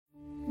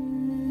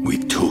We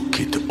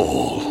took it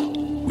all.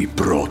 We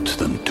brought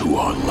them to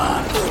our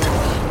land.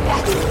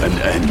 An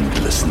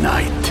endless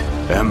night,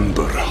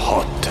 ember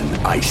hot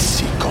and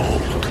icy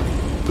cold.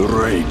 The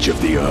rage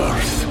of the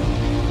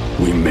earth.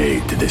 We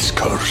made this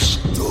curse.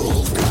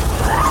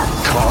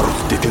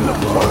 Carved it in the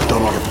blood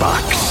on our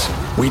backs.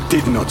 We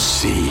did not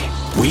see.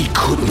 We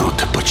could not,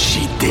 but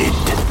she did.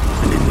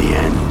 And in the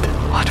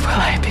end... What will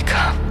I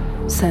become?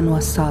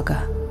 Senua's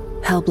Saga.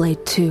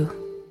 Hellblade 2.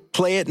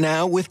 Play it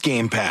now with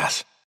Game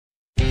Pass.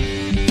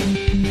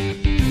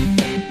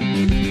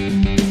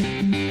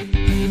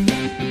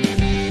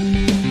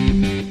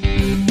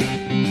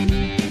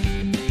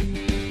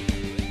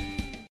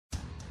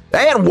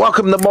 And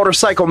welcome to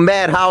Motorcycle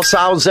Madhouse.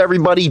 How's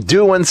everybody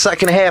doing?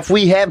 Second half,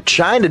 we have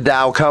China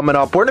Dow coming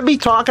up. We're going to be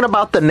talking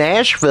about the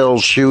Nashville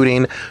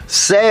shooting.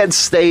 Sad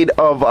state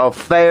of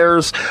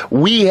affairs.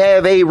 We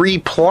have a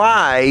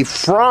reply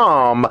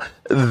from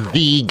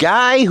the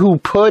guy who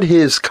put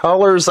his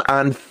colors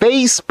on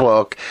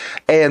Facebook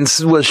and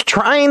was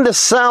trying to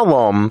sell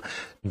them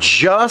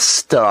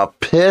just to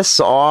piss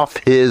off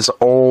his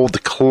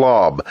old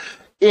club.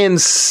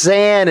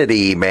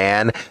 Insanity,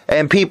 man.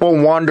 And people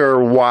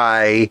wonder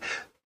why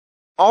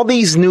all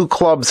these new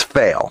clubs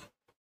fail.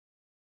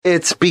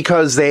 It's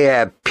because they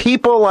have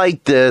people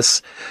like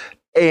this,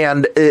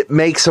 and it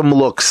makes them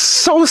look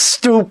so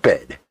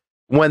stupid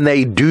when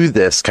they do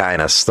this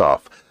kind of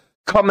stuff.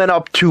 Coming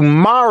up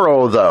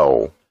tomorrow,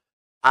 though,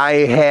 I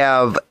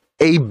have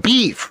a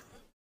beef.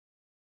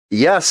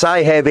 Yes,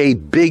 I have a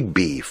big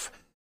beef.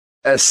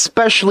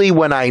 Especially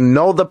when I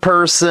know the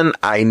person,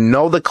 I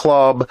know the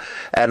club,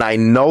 and I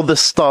know the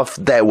stuff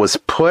that was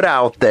put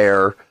out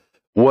there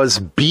was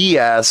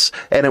BS,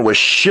 and it was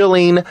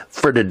shilling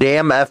for the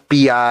damn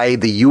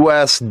FBI, the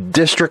U.S.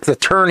 District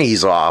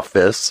Attorney's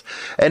Office,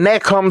 and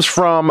that comes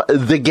from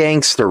the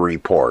Gangster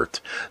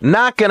Report.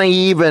 Not gonna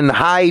even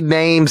hide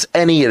names,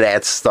 any of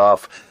that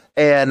stuff,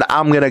 and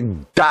I'm gonna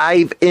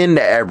dive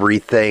into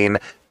everything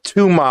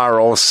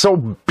tomorrow, so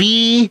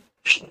be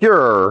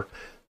sure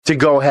to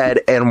go ahead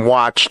and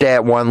watch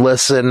that one.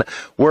 Listen,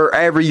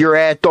 wherever you're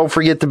at, don't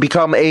forget to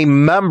become a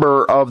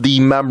member of the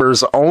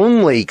Members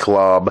Only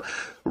Club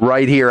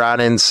right here on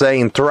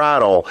Insane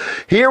Throttle.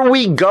 Here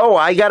we go.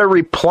 I got a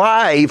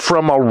reply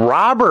from a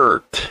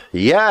Robert.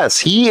 Yes,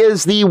 he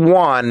is the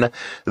one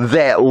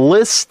that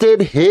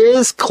listed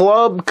his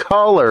club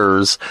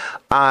colors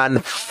on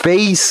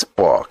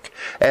Facebook.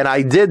 And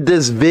I did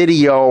this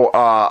video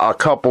a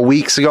couple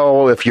weeks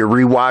ago. If you're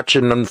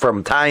rewatching them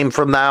from time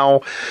from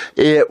now,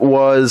 it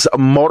was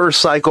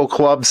Motorcycle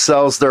Club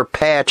sells their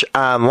patch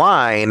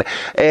online.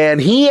 And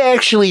he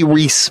actually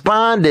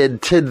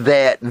responded to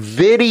that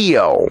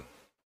video.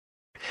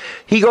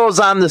 He goes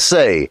on to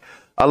say,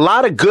 a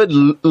lot of good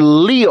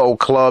Leo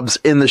clubs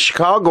in the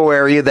Chicago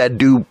area that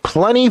do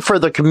plenty for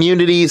the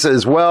communities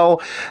as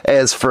well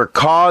as for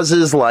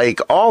causes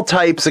like all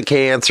types of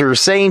cancer,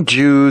 St.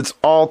 Jude's,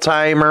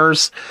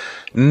 Alzheimer's.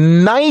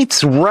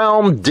 Knight's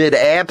Realm did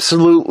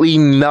absolutely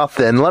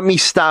nothing. Let me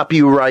stop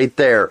you right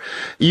there.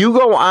 You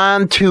go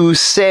on to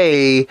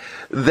say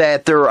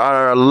that there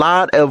are a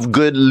lot of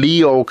good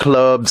Leo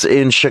clubs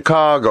in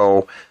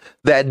Chicago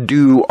that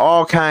do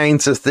all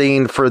kinds of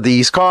things for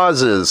these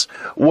causes.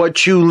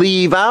 What you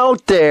leave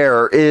out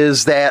there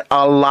is that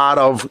a lot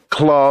of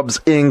clubs,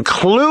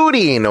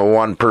 including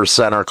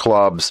 1%er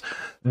clubs,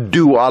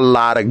 do a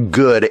lot of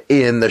good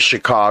in the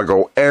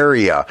Chicago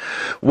area.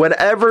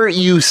 Whenever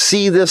you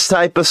see this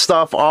type of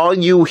stuff, all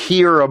you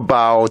hear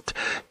about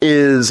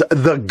is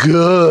the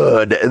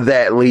good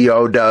that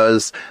Leo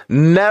does,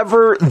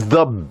 never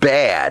the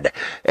bad.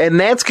 And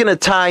that's going to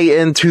tie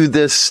into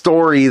this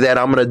story that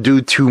I'm going to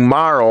do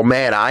tomorrow.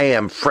 Man, I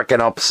am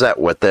freaking upset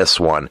with this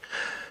one.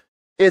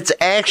 It's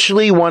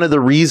actually one of the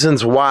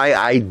reasons why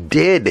I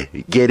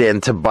did get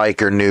into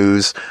biker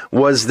news,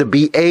 was to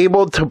be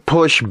able to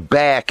push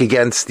back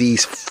against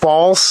these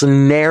false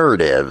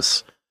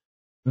narratives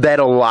that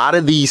a lot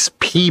of these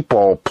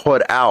people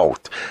put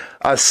out,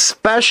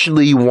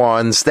 especially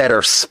ones that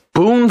are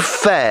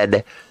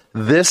spoon-fed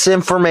this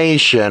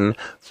information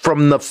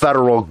from the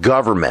federal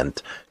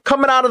government.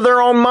 Coming out of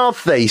their own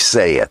mouth, they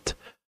say it.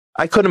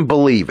 I couldn't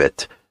believe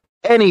it.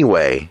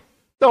 Anyway,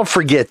 don't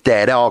forget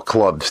that all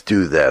clubs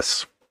do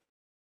this.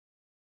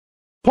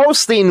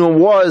 Posting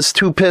was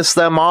to piss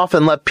them off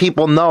and let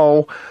people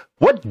know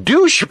what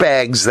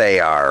douchebags they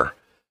are.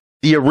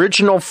 The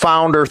original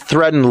founder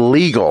threatened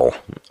legal.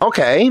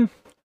 Okay,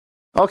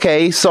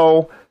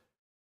 so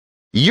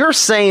you're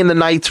saying the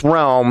Knight's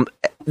Realm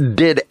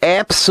did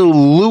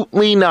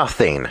absolutely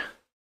nothing.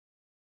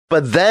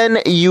 But then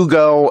you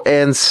go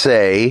and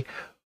say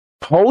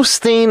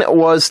posting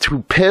was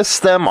to piss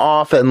them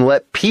off and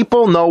let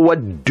people know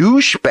what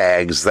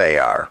douchebags they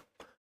are.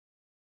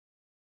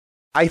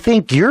 I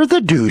think you're the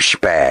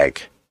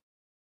douchebag.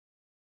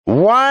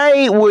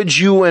 Why would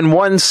you in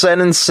one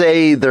sentence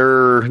say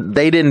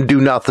they didn't do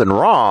nothing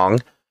wrong,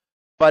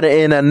 but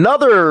in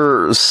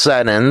another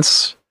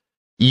sentence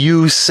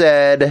you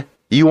said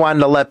you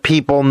wanted to let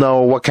people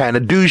know what kind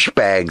of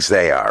douchebags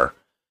they are?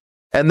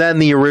 And then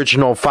the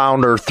original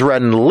founder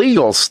threatened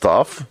legal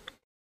stuff.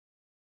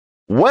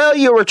 Well,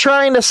 you were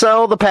trying to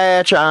sell the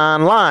patch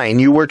online.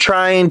 You were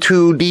trying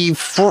to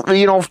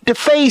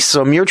deface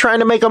them. You're trying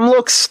to make them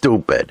look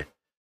stupid.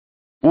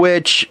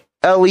 Which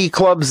LE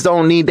clubs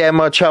don't need that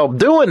much help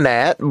doing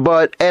that.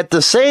 But at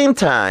the same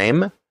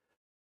time,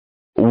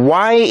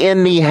 why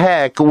in the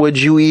heck would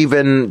you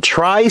even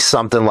try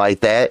something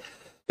like that?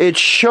 It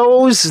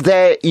shows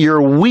that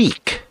you're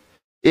weak.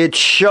 It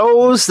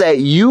shows that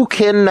you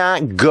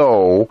cannot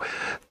go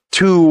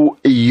to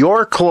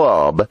your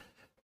club,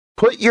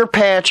 put your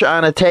patch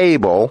on a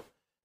table,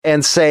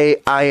 and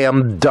say, I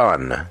am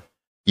done.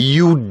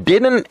 You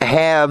didn't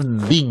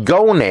have the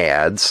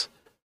gonads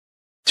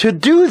to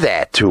do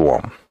that to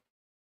them.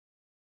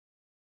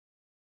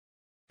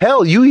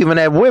 Hell, you even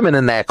have women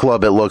in that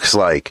club, it looks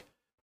like.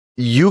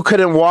 You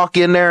couldn't walk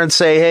in there and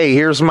say, hey,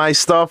 here's my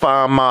stuff,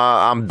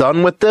 I'm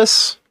done with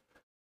this.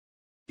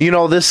 You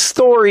know, this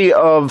story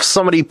of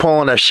somebody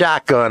pulling a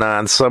shotgun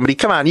on somebody,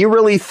 come on, you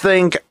really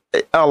think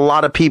a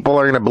lot of people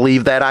are going to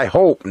believe that? I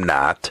hope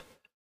not.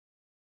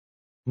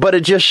 But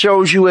it just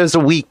shows you as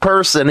a weak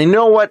person. And you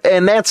know what?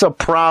 And that's a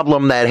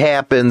problem that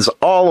happens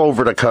all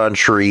over the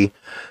country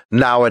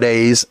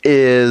nowadays,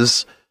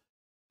 is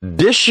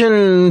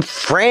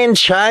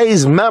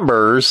disenfranchised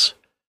members,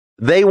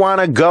 they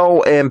want to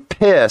go and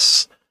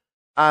piss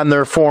on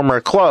their former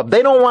club.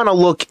 They don't want to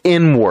look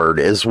inward,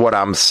 is what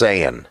I'm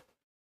saying.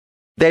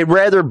 They'd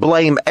rather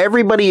blame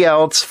everybody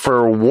else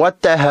for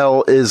what the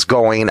hell is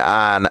going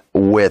on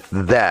with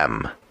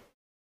them.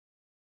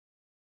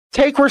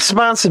 Take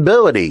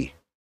responsibility.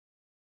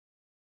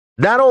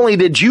 Not only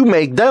did you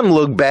make them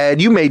look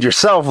bad, you made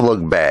yourself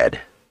look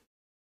bad.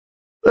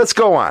 Let's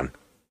go on.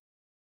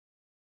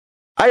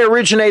 I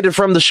originated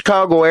from the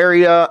Chicago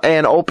area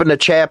and opened a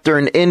chapter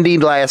in Indy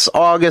last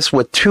August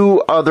with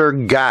 2 other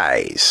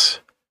guys.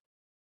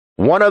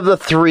 One of the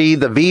 3,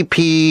 the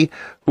VP,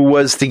 who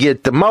was to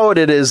get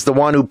demoted, is the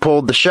one who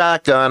pulled the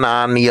shotgun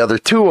on the other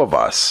 2 of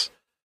us.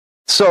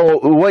 So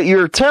what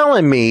you're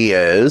telling me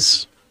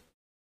is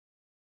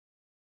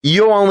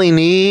you only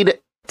need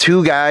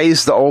 2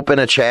 guys to open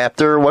a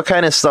chapter. What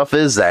kind of stuff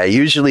is that?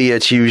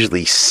 It's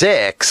usually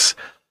 6,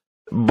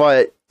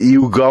 but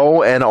you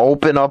go and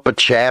open up a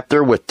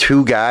chapter with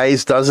 2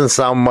 guys. Doesn't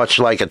sound much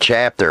like a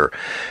chapter.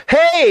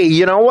 Hey,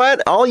 you know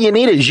what? All you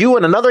need is you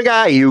and another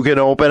guy. You can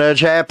open a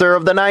chapter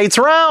of the Knight's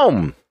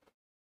Realm.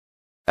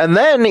 And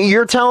then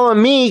you're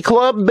telling me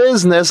club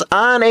business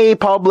on a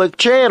public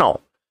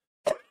channel.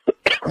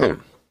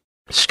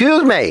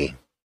 Excuse me.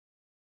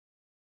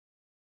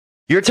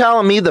 You're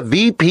telling me the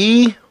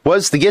VP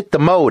was to get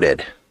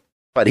demoted,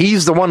 but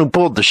he's the one who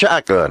pulled the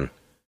shotgun.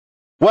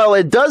 Well,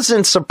 it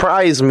doesn't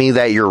surprise me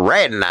that you're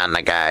ratting on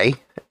the guy.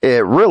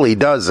 It really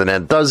doesn't.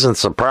 It doesn't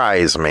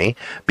surprise me,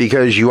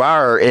 because you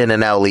are in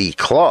an LE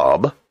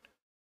club.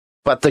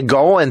 But to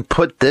go and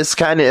put this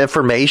kind of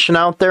information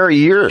out there,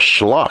 you're a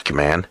schluck,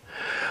 man.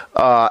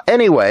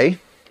 Anyway,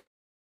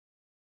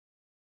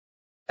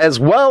 as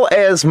well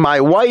as my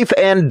wife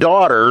and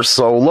daughter,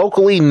 so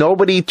locally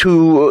nobody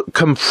to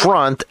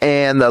confront,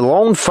 and the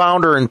lone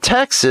founder in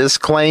Texas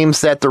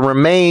claims that the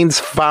remains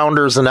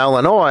founders in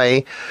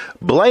Illinois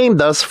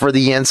blamed us for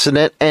the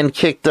incident and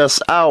kicked us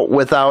out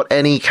without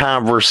any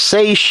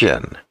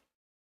conversation.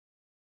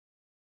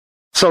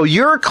 So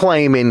you're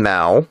claiming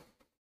now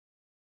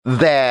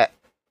that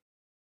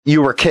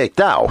you were kicked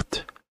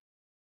out.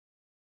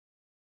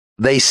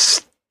 They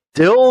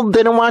still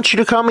didn't want you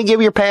to come and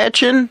give your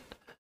patch in?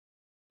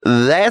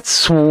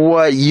 That's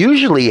what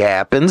usually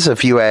happens,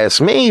 if you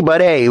ask me. But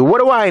hey, what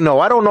do I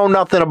know? I don't know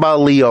nothing about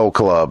Leo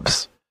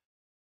clubs.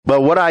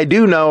 But what I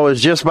do know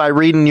is, just by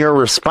reading your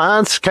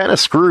response, kind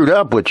of screwed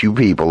up what you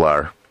people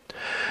are.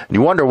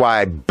 You wonder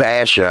why I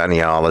bash on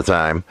you all the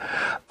time.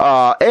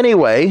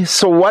 Anyway,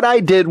 so what I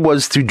did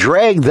was to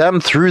drag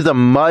them through the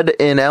mud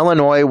in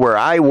Illinois, where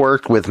I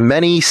worked with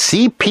many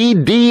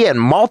CPD and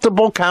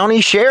multiple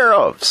county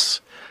sheriffs.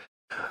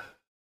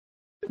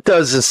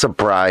 Doesn't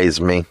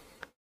surprise me.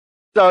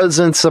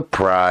 Doesn't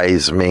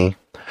surprise me.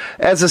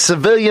 As a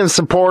civilian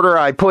supporter,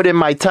 I put in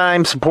my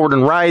time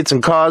supporting riots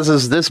and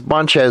causes. This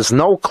bunch has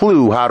no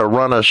clue how to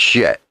run a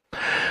shit.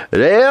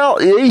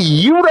 Well,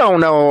 you don't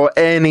know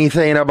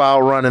anything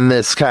about running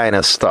this kind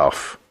of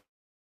stuff.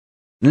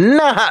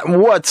 Not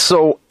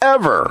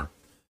whatsoever.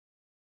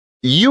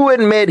 You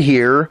admit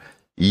here,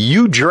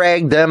 you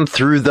dragged them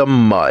through the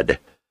mud.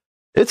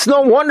 It's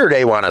no wonder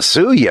they want to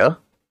sue you.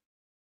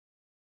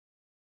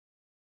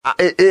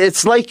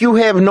 It's like you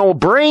have no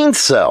brain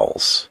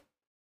cells.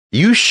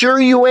 You sure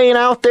you ain't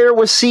out there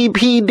with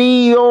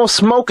CPD,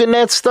 smoking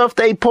that stuff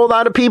they pulled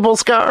out of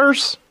people's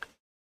cars?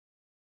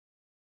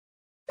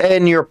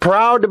 And you're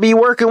proud to be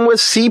working with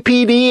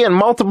CPD and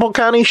multiple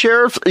county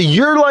sheriffs?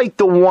 You're like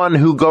the one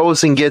who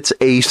goes and gets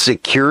a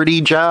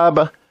security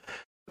job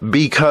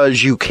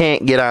because you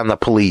can't get on the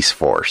police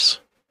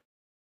force.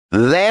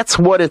 That's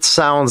what it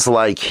sounds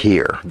like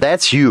here.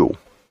 That's you.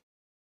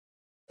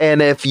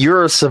 And if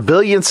you're a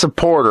civilian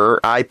supporter,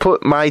 I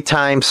put my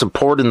time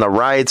supporting the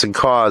riots and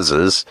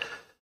causes.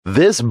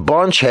 This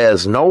bunch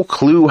has no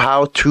clue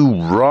how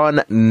to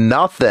run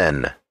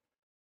nothing.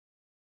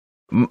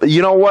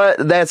 You know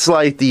what? That's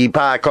like the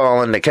pot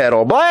calling the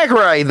kettle black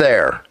right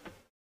there.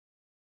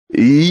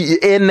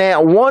 In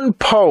that one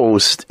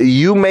post,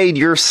 you made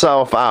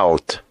yourself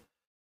out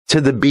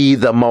to be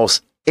the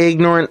most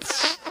ignorant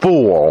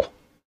fool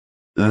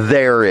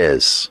there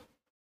is.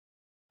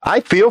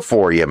 I feel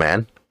for you,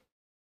 man.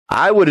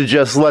 I would have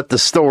just let the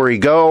story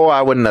go.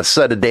 I wouldn't have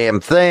said a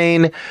damn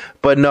thing.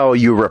 But no,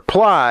 you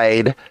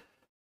replied,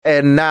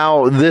 and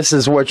now this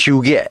is what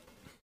you get.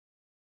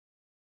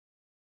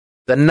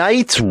 The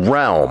Knight's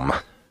Realm.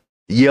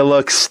 You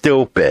look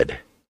stupid.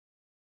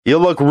 You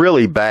look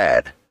really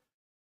bad.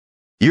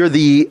 You're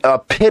the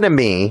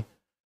epitome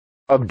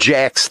of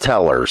Jax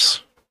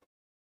Tellers.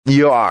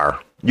 You are.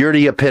 You're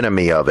the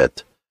epitome of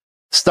it.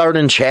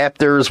 Starting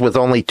chapters with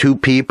only 2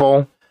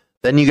 people.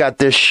 Then you got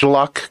this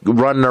schluck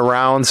running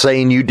around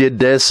saying you did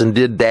this and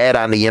did that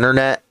on the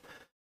internet.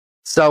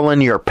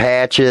 Selling your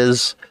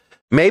patches.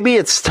 Maybe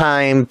it's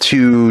time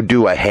to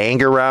do a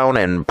hang around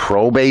and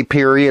probate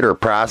period or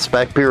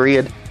prospect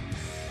period.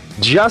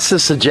 Just a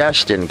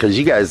suggestion, because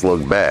you guys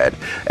look bad.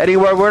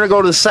 Anyway, we're going to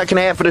go to the second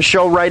half of the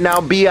show right now.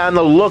 Be on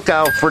the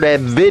lookout for that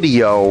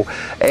video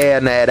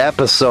and that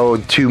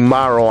episode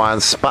tomorrow on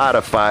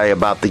Spotify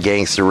about the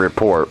Gangster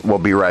Report. We'll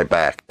be right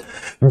back.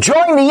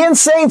 Join the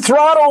Insane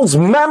Throttles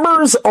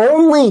Members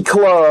Only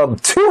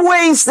Club. 2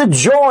 ways to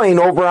join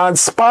over on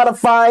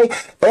Spotify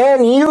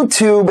and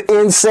YouTube.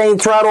 Insane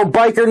Throttle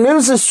Biker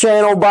News'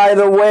 channel, by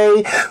the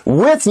way.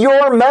 With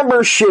your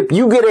membership,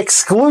 you get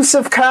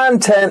exclusive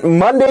content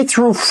Monday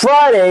through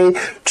Friday.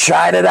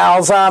 China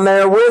Dow's on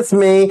there with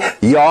me.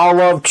 Y'all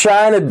love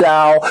China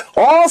Dow.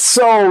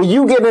 Also,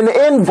 you get an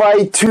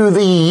invite to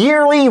the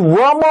yearly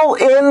Rumble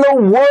in the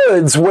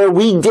Woods, where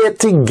we get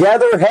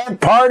together, have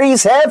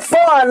parties, have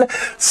fun.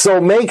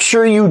 So make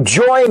sure you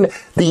join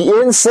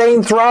the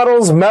Insane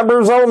Throttles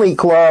Members Only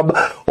Club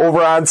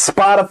over on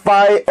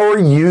Spotify or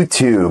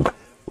YouTube.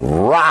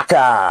 Rock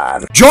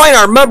on. Join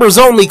our Members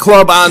Only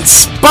Club on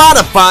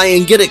Spotify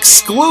and get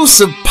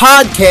exclusive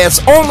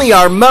podcasts only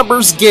our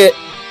members get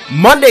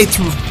Monday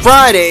through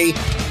Friday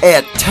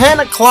at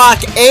 10 o'clock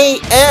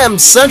a.m.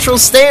 Central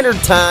Standard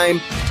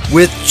Time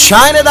with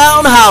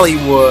Chinatown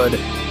Hollywood.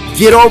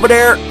 Get over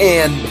there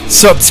and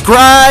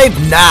subscribe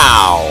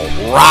now.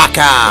 Rock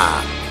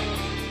on.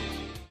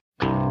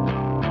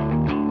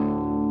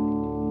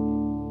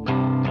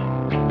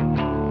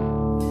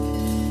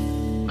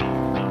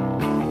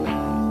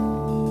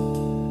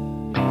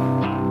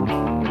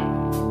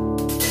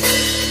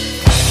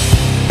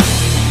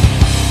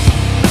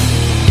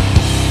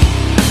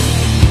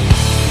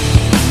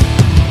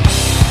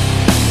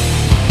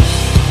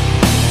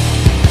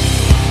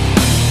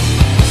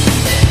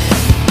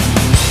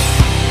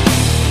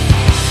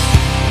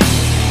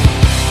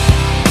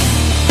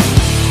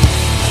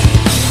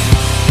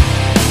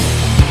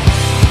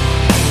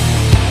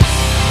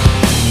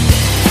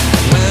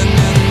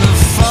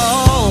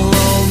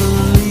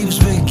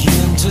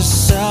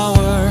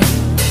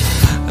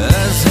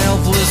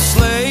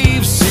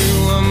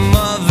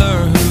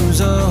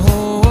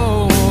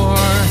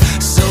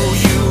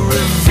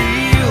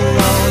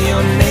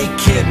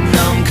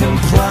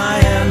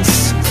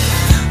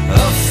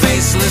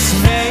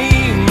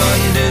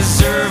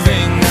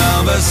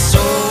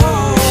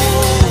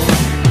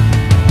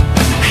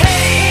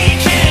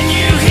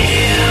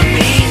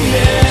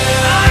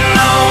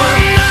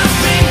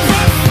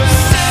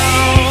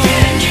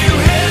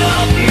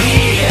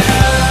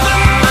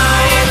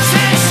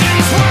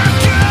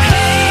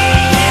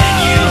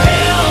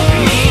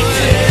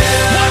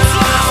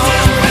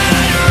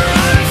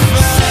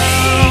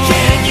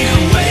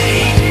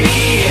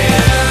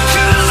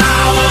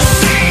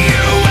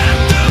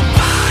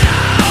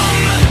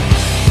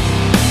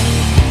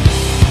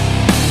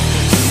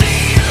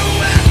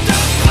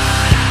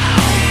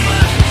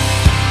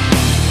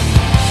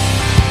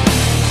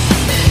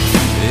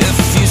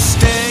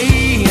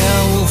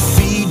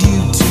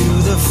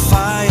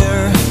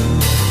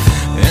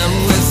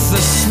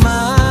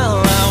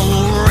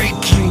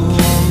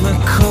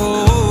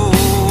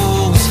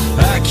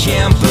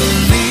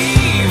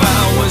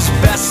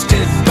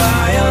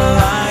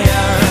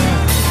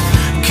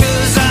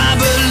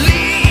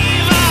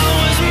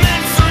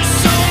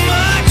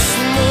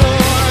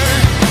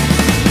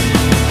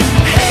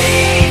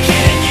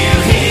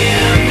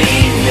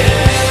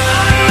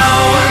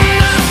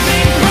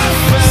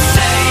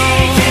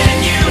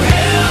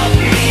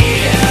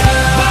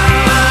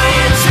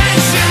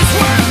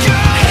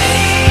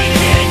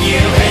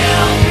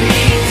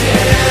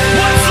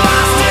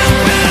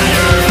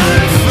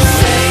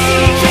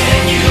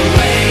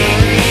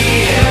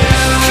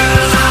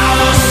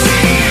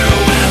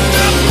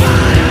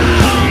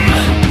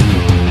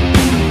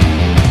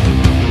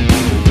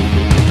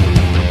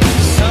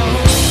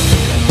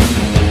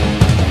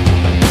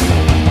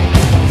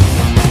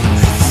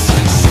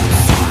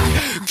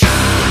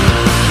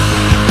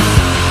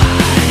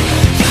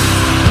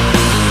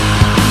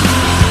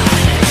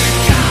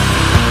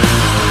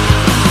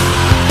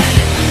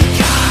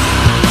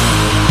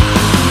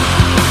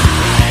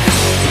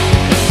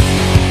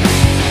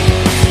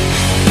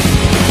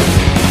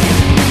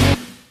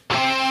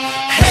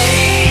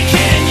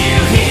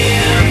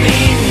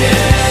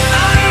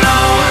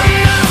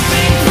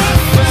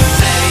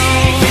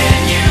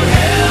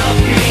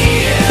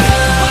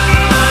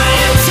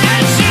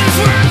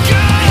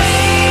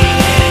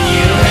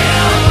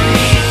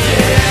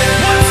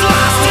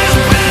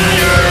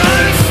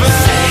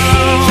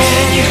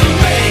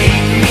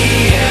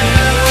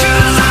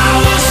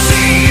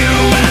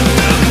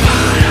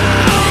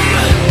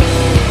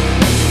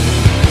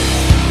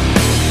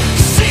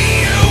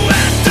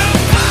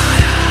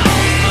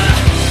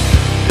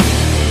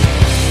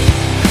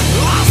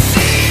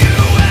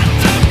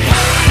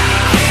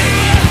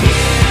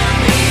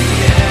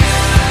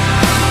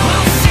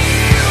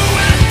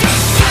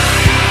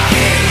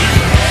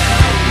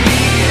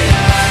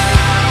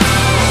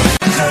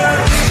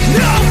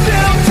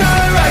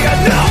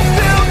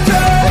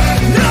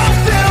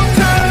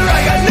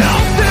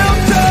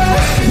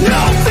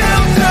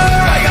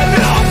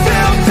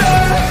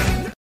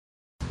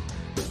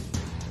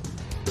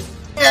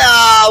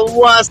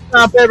 What's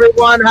up,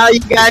 everyone? How you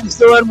guys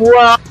doing?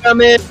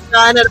 Welcome in,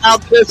 shining out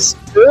the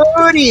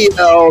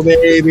studio,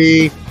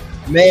 baby.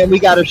 Man, we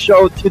got a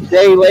show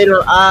today.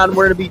 Later on,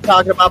 we're going to be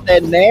talking about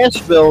that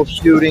Nashville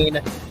shooting.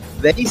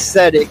 They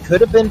said it could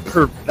have been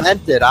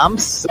prevented. I'm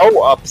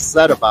so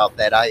upset about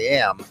that. I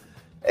am.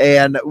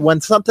 And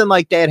when something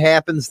like that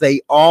happens,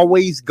 they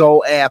always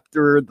go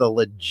after the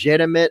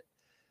legitimate,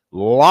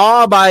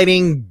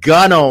 law-abiding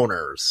gun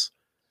owners.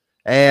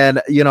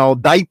 And, you know,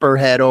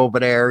 Diaperhead over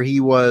there, he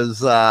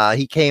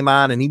came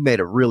on and he made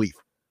a really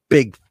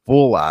big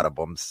fool out of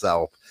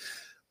himself.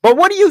 But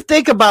what do you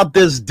think about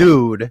this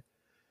dude?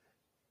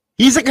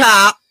 He's a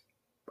cop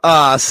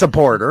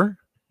supporter.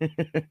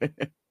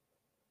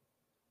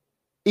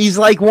 He's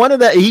like one of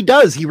the,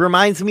 he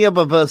reminds me of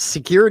a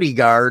security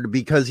guard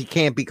because he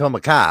can't become a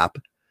cop.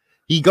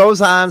 He goes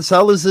on,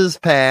 sells his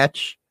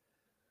patch,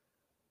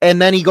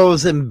 and then he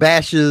goes and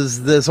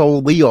bashes this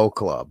old Leo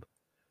club.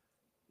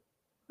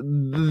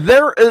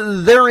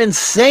 They're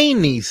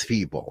insane, these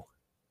people.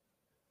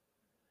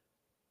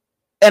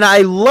 And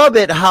I love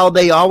it how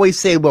they always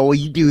say, well,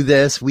 we do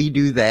this, we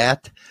do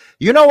that.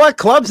 You know what?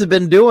 Clubs have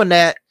been doing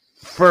that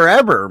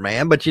forever,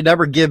 man, but you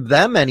never give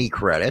them any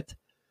credit.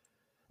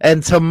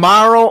 And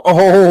tomorrow,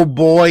 oh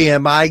boy,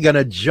 am I going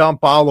to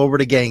jump all over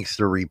the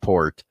Gangster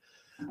Report.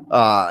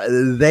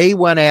 They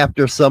went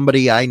after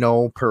somebody I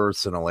know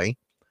personally,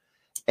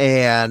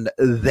 and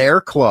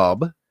their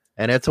club,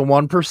 and it's a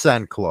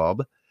 1%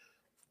 club,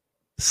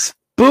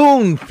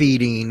 spoon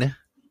feeding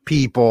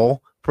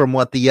people from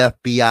what the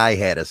FBI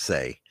had to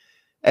say.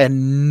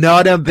 And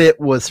none of it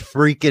was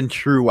freaking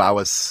true. I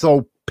was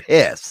so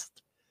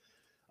pissed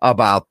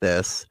about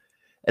this.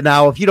 And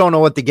now, if you don't know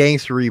what the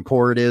Gangster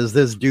Report is,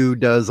 this dude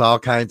does all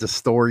kinds of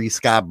stories,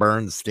 Scott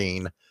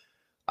Bernstein,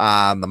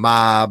 on the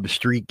mob,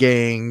 street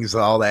gangs,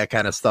 all that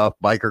kind of stuff,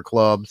 biker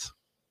clubs.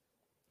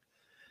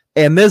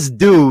 And this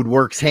dude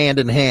works hand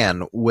in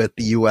hand with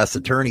the U.S.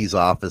 Attorney's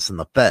Office and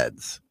the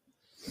feds.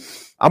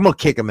 I'm going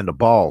to kick him in the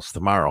balls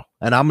tomorrow,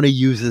 and I'm going to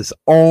use his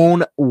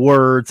own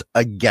words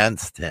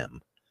against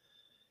him.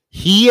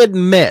 He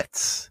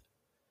admits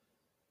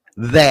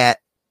that,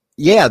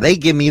 yeah, they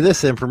give me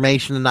this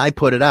information and I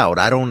put it out.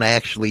 I don't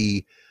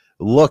actually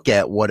look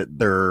at what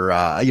they're,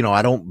 I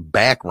don't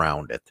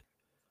background it.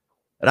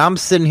 And I'm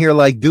sitting here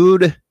like,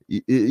 dude,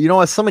 you know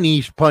what? Somebody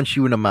needs to punch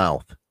you in the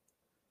mouth.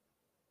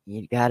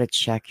 You got to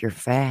check your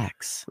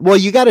facts. Well,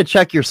 you got to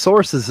check your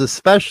sources,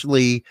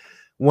 especially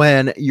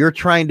when you're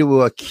trying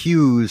to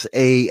accuse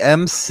a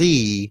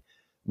MC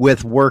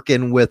with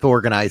working with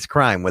organized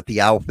crime, with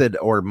the outfit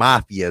or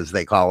mafia, as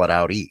they call it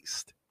out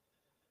east.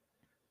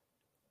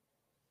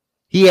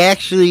 He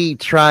actually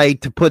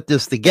tried to put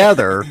this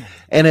together,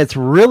 and it's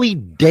really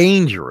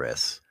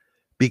dangerous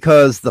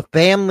because the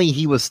family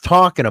he was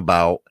talking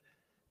about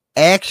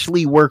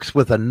actually works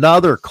with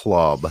another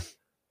club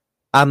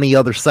on the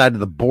other side of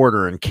the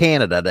border in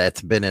Canada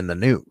that's been in the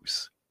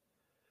news.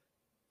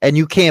 And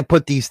you can't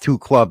put these two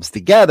clubs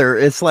together.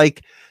 It's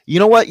like, you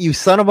know what, you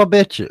son of a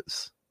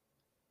bitches.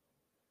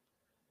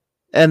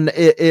 And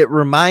it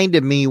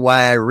reminded me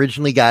why I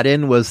originally got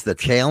in was to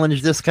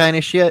challenge this kind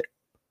of shit.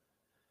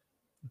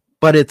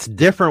 But it's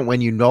different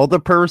when you know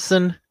the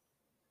person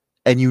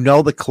and you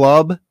know the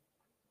club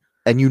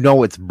and you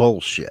know it's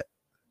bullshit.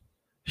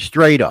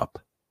 Straight up.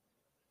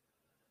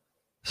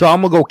 So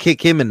I'm going to go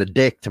kick him in the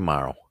dick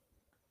tomorrow.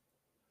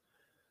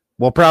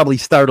 We'll probably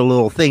start a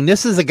little thing.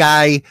 This is a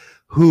guy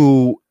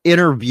who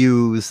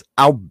interviews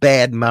out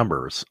bad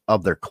members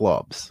of their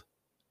clubs.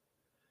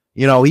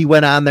 You know, he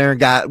went on there and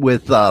got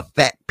with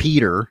Fat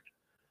Peter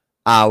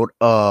out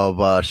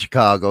of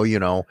Chicago, you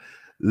know,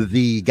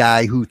 the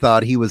guy who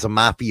thought he was a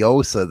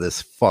mafiosa,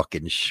 this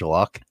fucking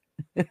schluck.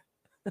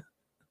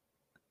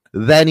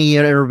 Then he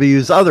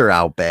interviews other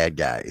out bad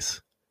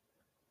guys.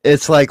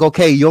 It's like,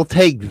 okay, you'll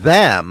take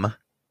them,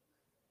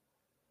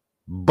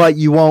 but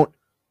you won't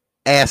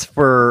ask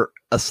for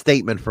a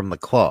statement from the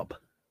club.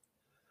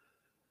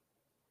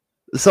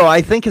 So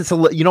I think it's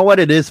you know what?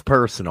 It is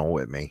personal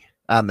with me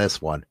on this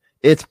one.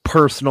 It's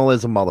personal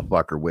as a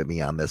motherfucker with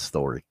me on this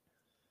story.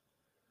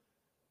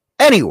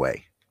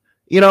 Anyway.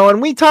 You know,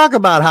 and we talk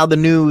about how the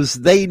news,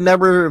 they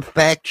never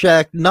fact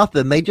check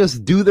nothing. They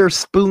just do their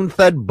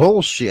spoon-fed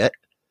bullshit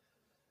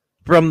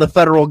from the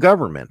federal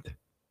government.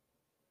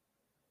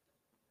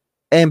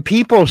 And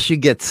people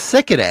should get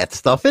sick of that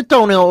stuff. It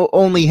don't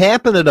only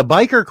happen at the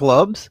biker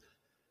clubs.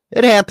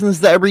 It happens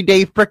to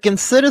everyday freaking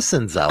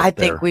citizens out there. I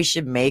think we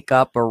should make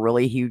up a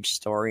really huge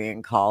story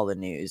and call the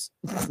news.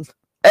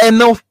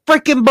 And they'll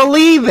freaking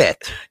believe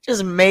it.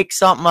 Just make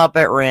something up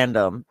at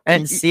random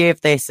and see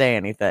if they say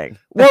anything.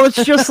 Well,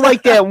 it's just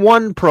like that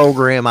one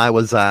program I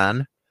was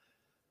on.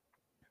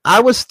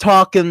 I was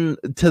talking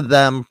to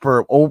them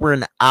for over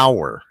an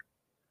hour.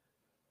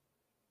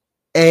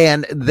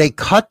 And they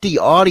cut the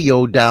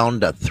audio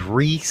down to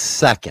 3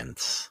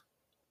 seconds.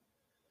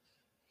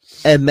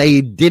 And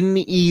they didn't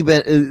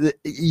even,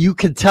 you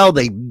could tell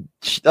they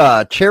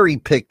cherry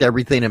picked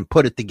everything and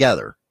put it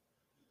together.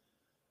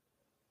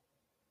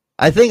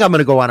 I think I'm going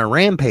to go on a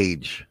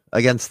rampage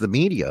against the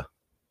media.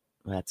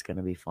 That's going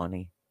to be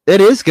funny. It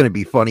is going to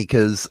be funny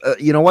because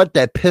you know what?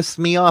 That pissed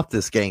me off,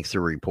 this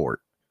gangster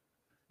report.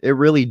 It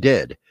really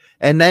did.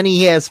 And then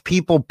he has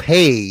people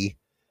pay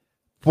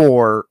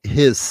for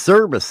his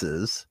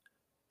services,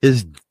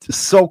 his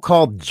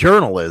so-called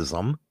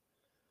journalism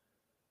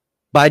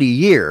by the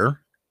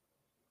year.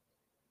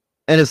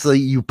 And it's like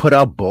you put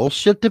out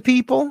bullshit to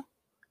people.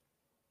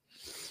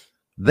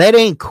 That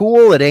ain't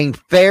cool. It ain't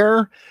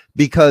fair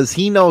because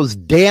he knows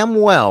damn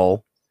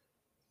well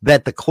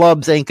that the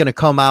clubs ain't going to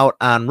come out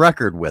on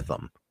record with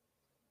him.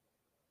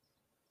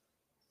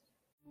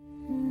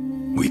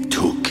 We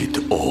took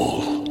it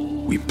all.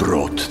 We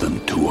brought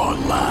them to our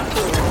land.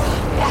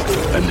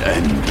 An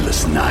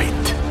endless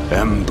night,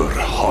 ember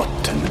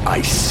hot and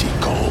icy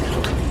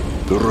cold.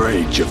 The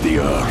rage of the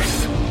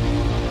earth.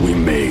 We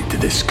made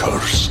this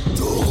curse.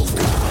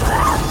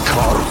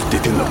 Carved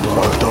it in the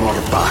blood on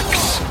our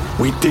backs.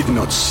 We did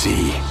not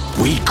see.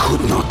 We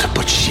could not,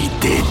 but she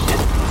did.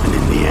 And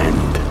in the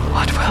end,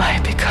 what will I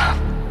become?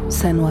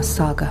 Senua's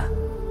Saga.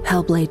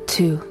 Hellblade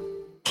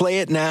 2. Play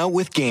it now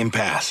with Game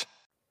Pass.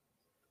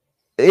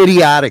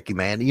 Idiotic,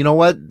 man. You know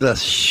what? The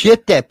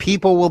shit that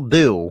people will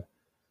do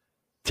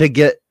to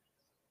get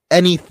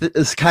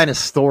this kind of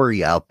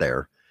story out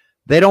there.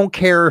 They don't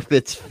care if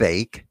it's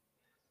fake.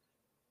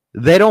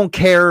 They don't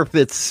care if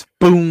it's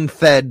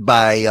spoon-fed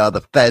by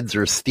the feds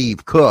or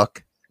Steve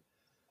Cook.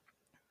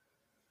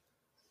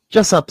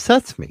 Just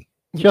upsets me.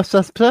 Just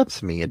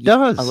upsets me. It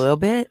does. A little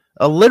bit?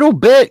 A little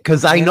bit,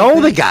 because I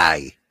know the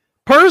guy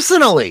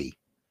personally.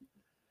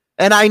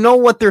 And I know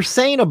what they're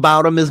saying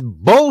about him is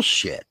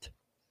bullshit.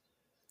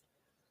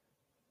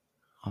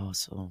 Oh,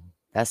 so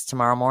that's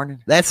tomorrow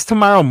morning? That's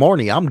tomorrow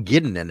morning. I'm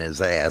getting in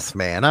his ass,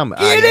 man.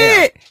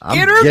 Get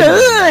her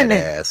done.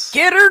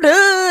 Get her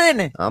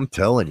done. I'm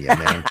telling you,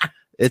 man.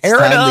 It's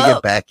time to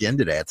get back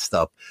into that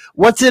stuff.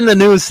 What's in the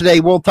news today?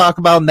 We'll talk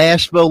about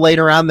Nashville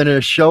later on in the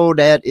show.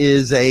 That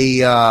is a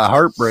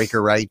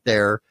heartbreaker right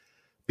there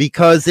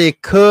because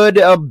it could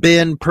have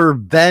been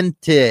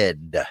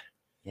prevented.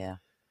 Yeah.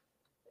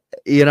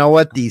 You know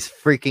what? These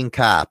freaking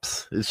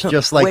cops. It's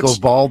just like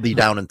Uvalde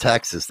down in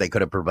Texas. They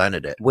could have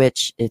prevented it.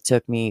 Which it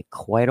took me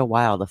quite a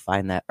while to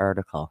find that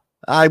article.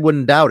 I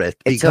wouldn't doubt it.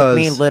 It took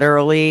me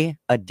literally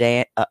a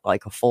day,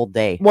 like a full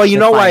day. Well, you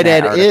know why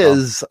that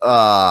is?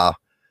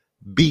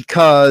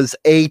 Because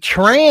a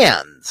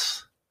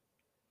trans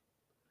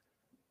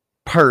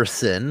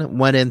person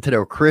went into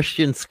their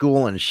Christian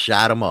school and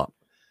shot him up.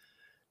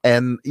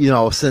 And, you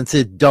know, since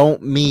it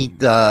don't meet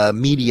the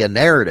media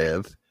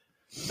narrative,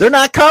 they're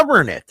not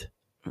covering it.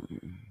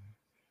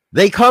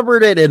 They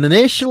covered it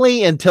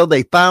initially until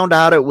they found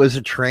out it was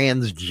a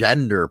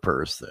transgender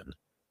person.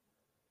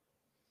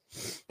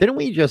 Didn't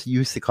we just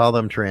used to call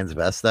them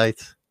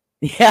transvestites?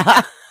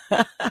 Yeah.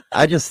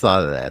 I just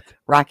thought of that.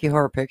 Rocky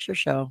Horror Picture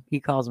Show.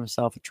 He calls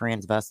himself a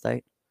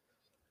transvestite.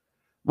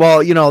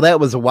 Well, you know, that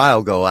was a while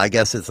ago. I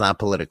guess it's not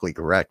politically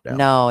correct now.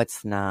 No,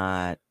 it's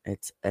not.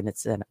 It's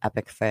an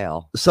epic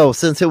fail. So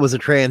since it was a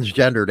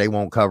transgender, they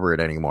won't cover it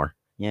anymore.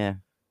 Yeah.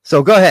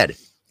 So go ahead.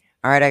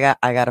 All right,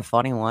 I got a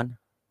funny one.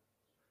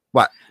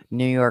 What?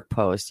 New York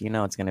Post. You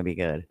know it's going to be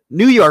good.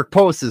 New York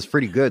Post is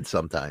pretty good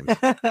sometimes.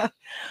 A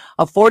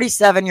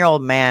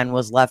 47-year-old man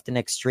was left in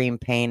extreme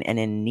pain and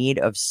in need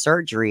of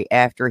surgery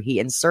after he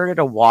inserted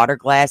a water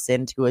glass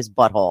into his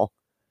butthole.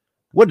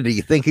 What, did he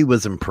think he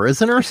was in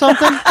prison or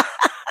something?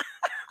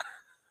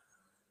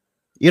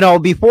 You know,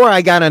 before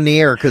I got on the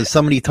air, because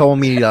somebody told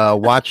me to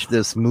watch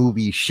this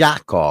movie,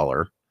 Shot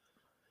Caller,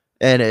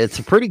 and it's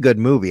a pretty good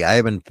movie. I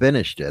haven't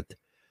finished it.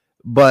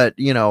 But,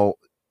 you know,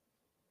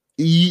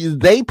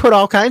 they put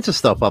all kinds of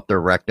stuff up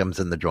their rectums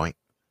in the joint.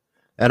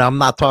 And I'm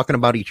not talking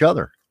about each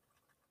other.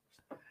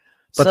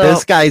 But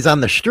this guy's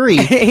on the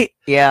street.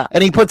 Yeah.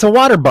 And he puts a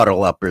water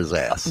bottle up his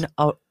ass.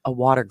 A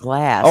water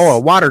glass. Oh, a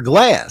water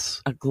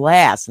glass. A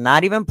glass.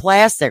 Not even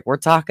plastic. We're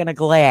talking a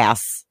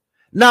glass.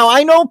 Now,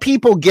 I know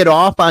people get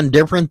off on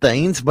different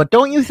things, but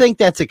don't you think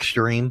that's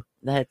extreme?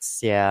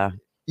 Yeah.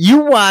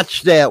 You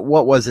watched that,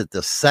 what was it,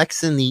 the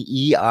Sex in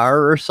the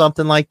ER or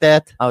something like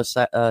that? Oh,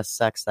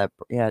 sex that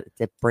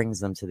brings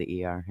them to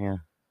the ER, yeah.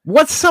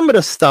 What's some of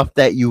the stuff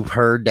that you've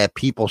heard that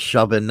people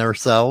shove in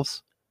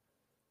themselves?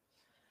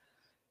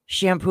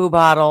 Shampoo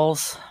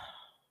bottles.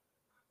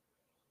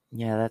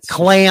 Yeah, that's...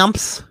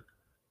 Clamps.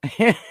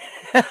 I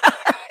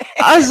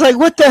was like,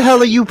 what the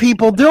hell are you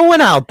people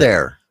doing out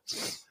there?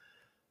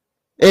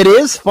 It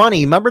is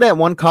funny. Remember that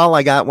one call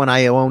I got when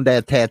I owned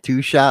that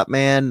tattoo shop,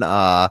 man?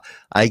 I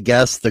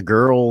guess the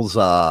girl's,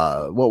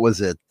 what was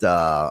it?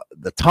 The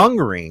tongue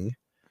ring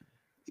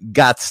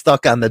got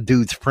stuck on the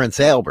dude's Prince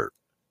Albert.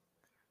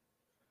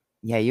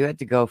 Yeah, you had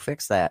to go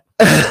fix that.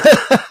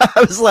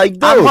 I was like,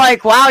 dude. I'm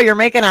like, wow, you're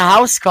making a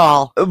house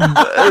call.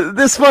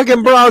 This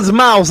fucking broad's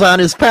mouth's on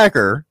his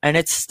pecker. And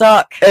it's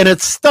stuck.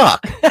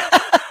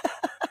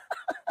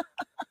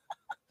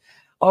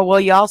 Oh,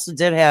 well, you also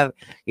had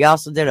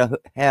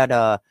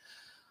a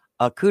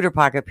cooter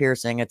pocket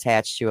piercing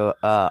attached to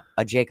a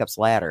Jacob's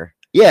ladder.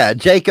 Yeah,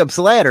 Jacob's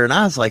ladder. And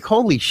I was like,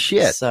 holy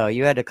shit. So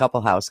you had a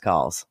couple house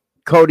calls.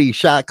 Cody,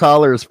 Shot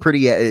Caller is pretty.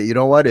 You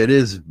know what? It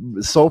is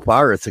so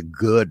far. It's a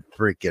good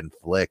freaking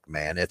flick,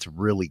 man. It's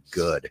really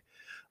good.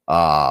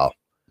 But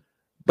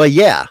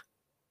yeah.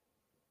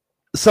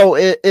 So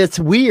it's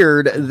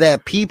weird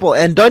that people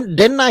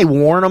didn't I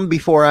warn them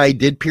before I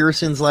did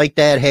piercings like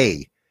that?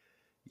 Hey,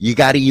 you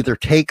got to either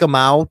take them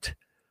out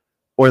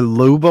or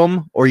lube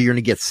them, or you're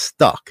gonna get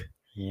stuck.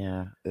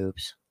 Yeah.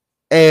 Oops.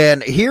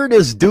 And here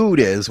this dude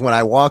is when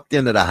I walked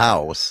into the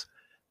house,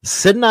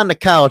 sitting on the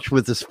couch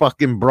with his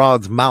fucking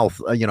broad's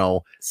mouth,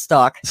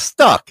 Stuck.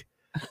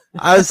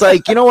 I was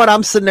like, you know what?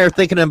 I'm sitting there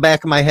thinking in the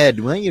back of my head,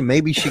 well, you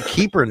maybe should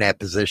keep her in that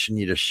position.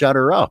 You just shut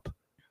her up.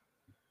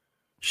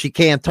 She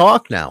can't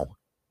talk now.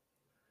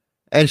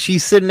 And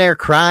she's sitting there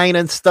crying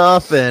and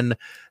stuff and,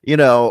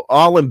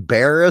 all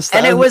embarrassed.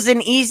 And it was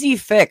an easy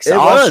fix.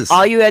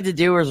 All you had to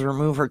do was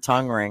remove her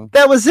tongue ring.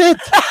 That was it.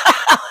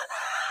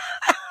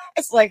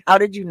 It's like, how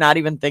did you not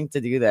even think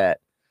to do that?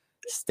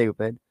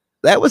 Stupid.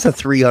 That was a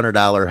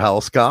 $300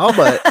 house call,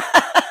 but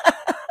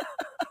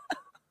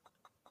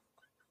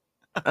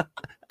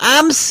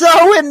I'm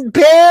so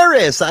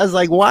embarrassed. I was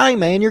like, why,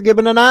 man? You're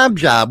giving an odd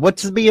job.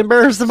 What's to be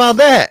embarrassed about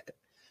that?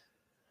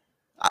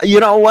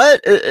 You know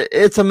what?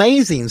 It's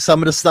amazing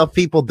some of the stuff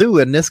people do.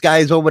 And this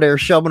guy's over there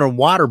shoving a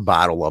water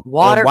bottle up.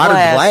 Water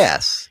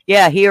glass.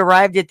 Yeah, he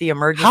arrived at the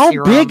emergency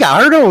room. How big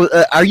are those?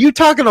 Are you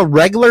talking a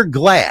regular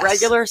glass?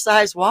 Regular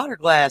size water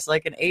glass,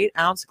 like an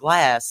 8-ounce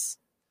glass.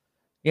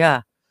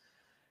 Yeah.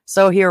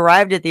 So he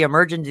arrived at the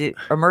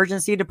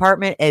emergency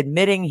department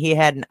admitting he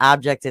had an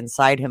object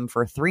inside him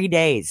for 3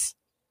 days.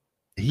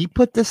 He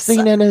put this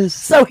thing in his...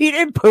 So he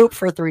didn't poop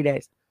for 3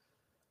 days.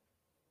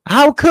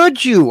 How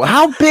could you?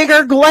 How big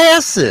are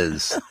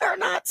glasses? They're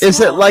not small. Is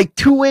it like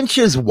 2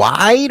 inches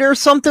wide or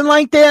something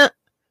like that?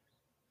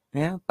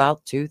 Yeah,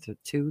 about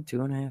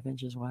 2.5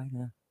 inches wide.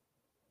 Yeah.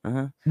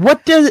 Uh-huh.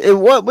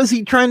 What was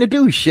he trying to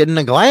do? Shit in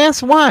a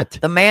glass? What?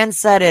 The man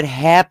said it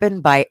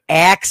happened by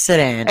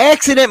accident.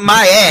 Accident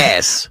my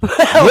ass.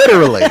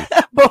 Literally.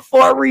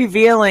 Before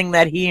revealing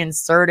that he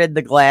inserted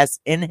the glass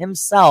in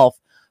himself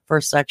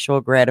for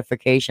sexual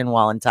gratification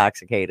while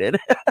intoxicated.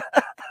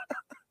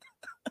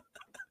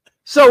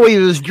 So he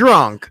was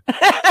drunk.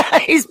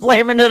 He's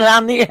blaming it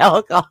on the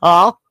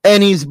alcohol.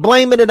 And he's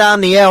blaming it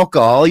on the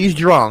alcohol. He's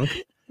drunk.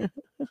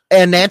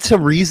 And that's a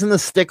reason to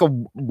stick a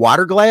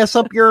water glass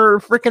up your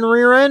freaking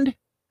rear end?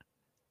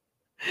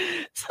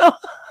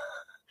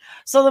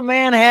 So the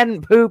man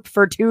hadn't pooped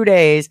for 2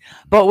 days,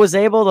 but was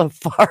able to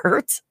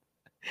fart.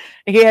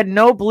 He had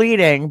no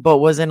bleeding, but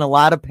was in a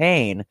lot of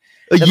pain.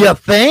 You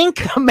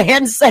think? The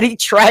man said he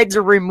tried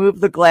to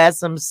remove the glass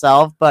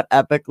himself, but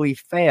epically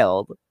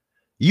failed.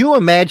 You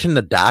imagine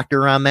the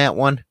doctor on that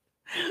one?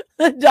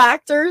 The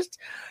doctors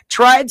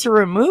tried to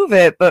remove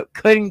it, but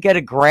couldn't get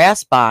a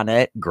grasp on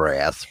it.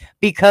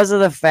 Because of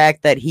the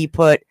fact that he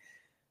put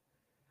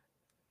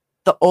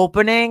the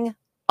opening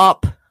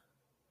up.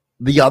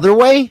 The other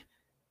way?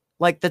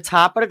 Like the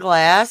top of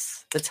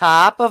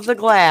the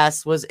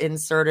glass was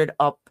inserted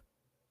up.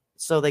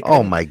 So they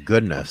oh my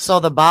goodness.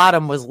 So the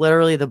bottom was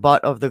literally the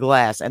butt of the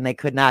glass and they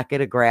could not get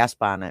a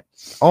grasp on it.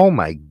 Oh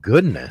my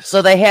goodness.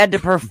 So they had to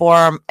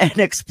perform an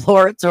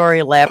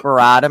exploratory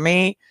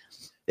laparotomy.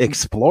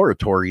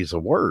 Exploratory is a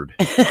word.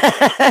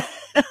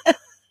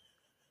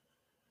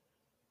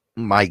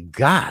 My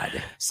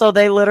God. So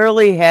they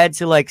literally had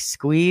to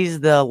squeeze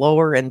the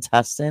lower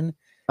intestine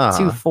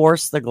to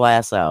force the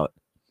glass out.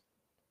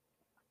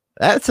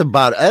 That's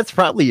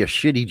probably a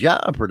shitty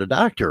job for the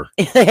doctor.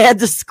 They had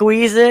to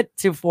squeeze it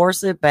to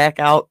force it back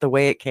out the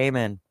way it came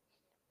in.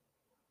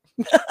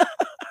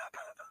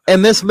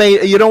 And this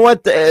made, you know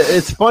what?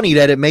 It's funny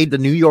that it made the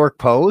New York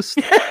Post.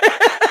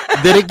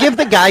 Did it give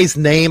the guy's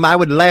name? I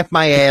would laugh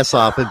my ass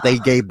off if they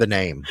gave the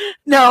name.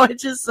 No, it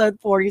just said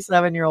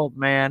 47-year-old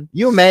man.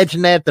 You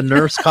imagine that, the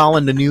nurse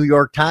calling the New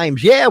York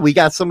Times. Yeah, we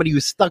got somebody who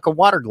stuck a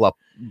water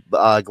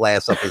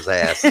glass up his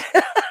ass.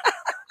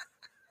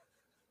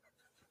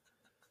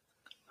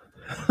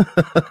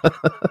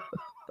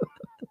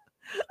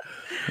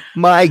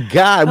 My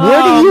God,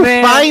 where do you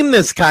find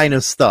this kind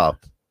of stuff?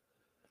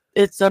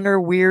 It's under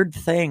weird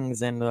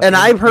things. And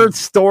I've heard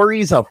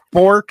stories of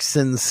forks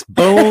and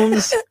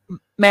spoons.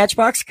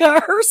 Matchbox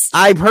cars.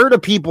 I've heard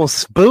of people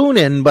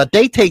spooning, but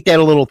they take that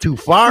a little too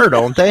far,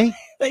 don't they?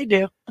 They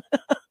do.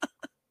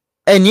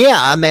 And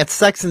yeah, on that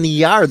Sex in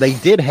the ER, they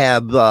did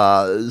have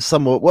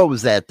some, what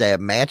was that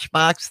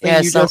Matchbox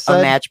thing you just said?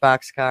 A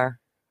Matchbox car.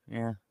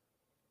 Yeah.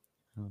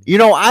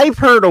 I've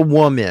heard a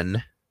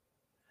woman,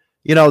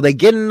 they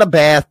get in the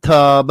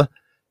bathtub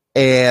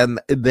and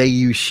they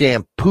use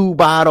shampoo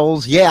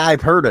bottles. Yeah,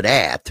 I've heard of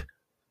that,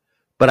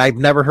 but I've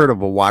never heard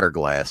of a water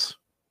glass.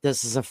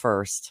 This is a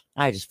first.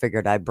 I just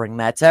figured I'd bring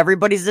that to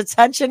everybody's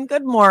attention.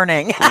 Good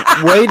morning.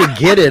 Way to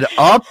get it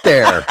up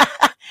there.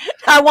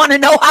 I want to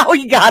know how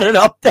he got it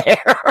up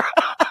there.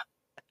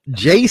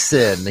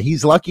 Jason,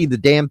 he's lucky the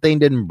damn thing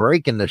didn't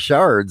break in the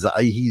shards.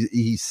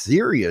 He's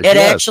serious. It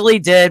actually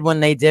did.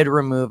 When they did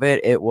remove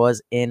it, it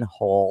was in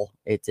whole.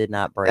 It did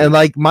not break. And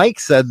like Mike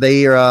said,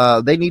 they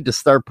need to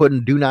start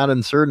putting "do not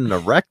insert in the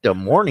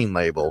rectum" warning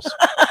labels.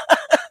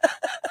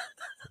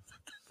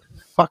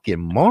 fucking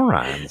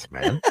morons,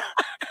 man.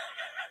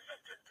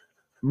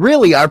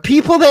 Really, are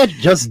people that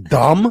just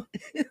dumb?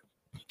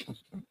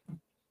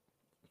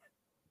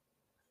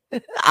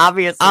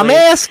 Obviously. I'm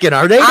asking,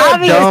 are they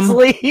that dumb?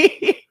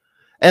 Obviously.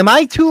 Am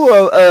I too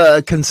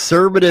a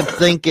conservative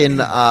thinking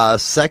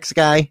sex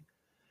guy?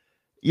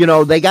 You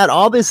know, they got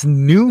all this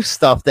new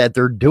stuff that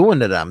they're doing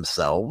to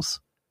themselves.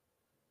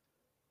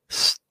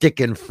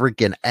 Sticking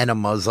freaking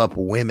enemas up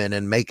women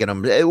and making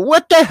them.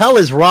 What the hell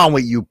is wrong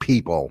with you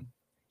people?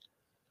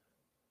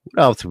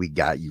 What else we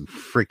got? You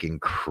freaking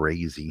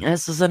crazy.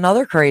 This is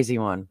another crazy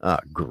one.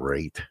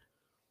 Great.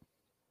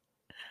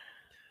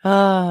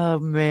 Oh,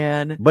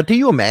 man. But do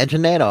you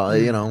imagine that?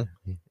 You know,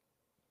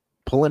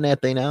 pulling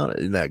that thing out?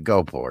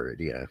 Go for it.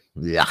 Yeah.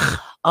 Yeah.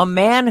 A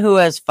man who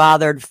has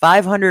fathered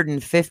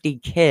 550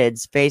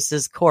 kids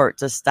faces court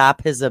to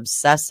stop his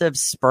obsessive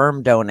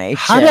sperm donation.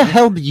 How the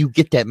hell do you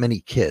get that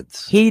many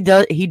kids? He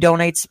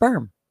donates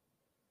sperm.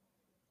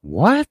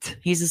 What?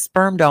 He's a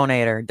sperm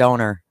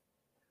donor.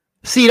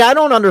 See, I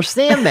don't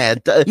understand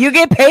that. You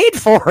get paid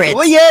for it.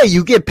 Well, yeah,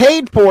 you get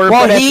paid for it.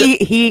 Well,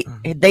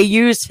 but they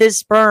used his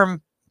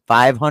sperm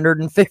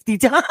 550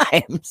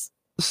 times.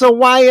 So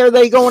why are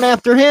they going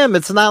after him?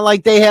 It's not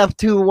like they have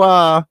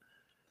to,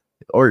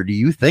 or do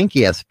you think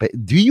he has to pay?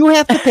 Do you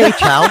have to pay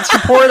child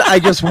support? I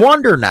just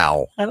wonder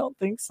now. I don't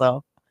think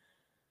so.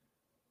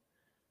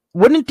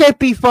 Wouldn't that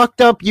be fucked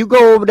up? You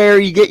go over there,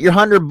 you get your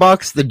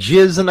 $100, the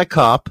jizz in a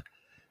cup.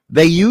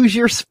 They use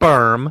your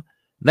sperm.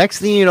 Next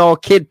thing you know, a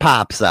kid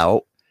pops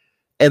out,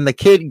 and the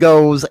kid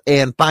goes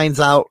and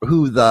finds out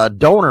who the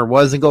donor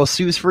was and goes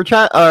sues for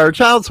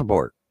child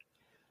support.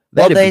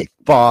 They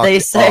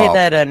say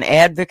that an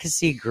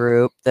advocacy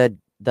group, the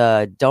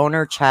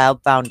Donor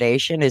Child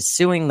Foundation, is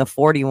suing the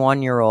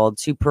 41-year-old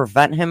to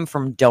prevent him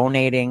from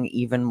donating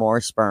even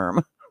more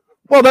sperm.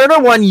 Well, they're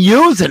the one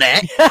using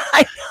it.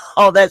 I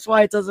know. That's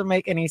why it doesn't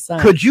make any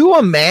sense. Could you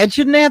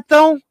imagine that,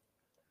 though?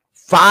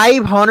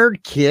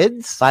 500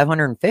 kids?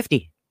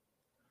 550.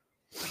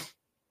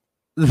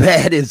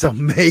 That is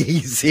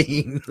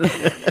amazing.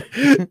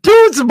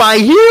 Dude's my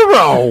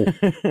hero.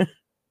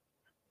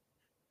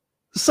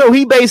 So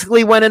he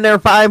basically went in there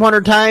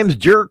 500 times,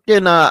 jerked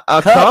in a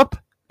cup?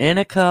 In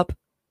a cup.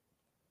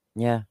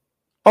 Yeah.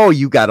 Oh,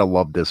 you got to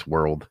love this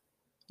world.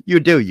 You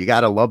do. You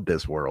got to love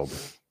this world.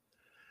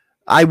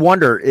 I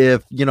wonder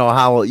if, you know,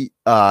 how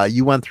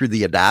you went through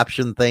the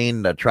adoption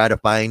thing to try to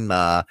find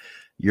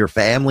your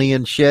family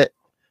and shit.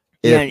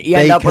 Yeah, you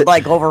end up with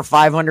like over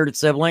 500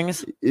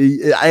 siblings.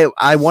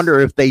 I wonder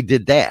if they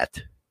did that.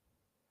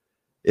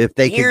 If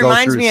they he could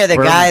reminds go me of the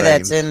sperm guy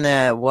veins. that's in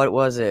the, what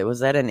was it? Was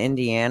that in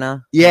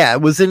Indiana? Yeah,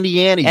 it was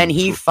Indiana. And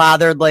he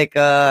fathered like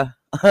a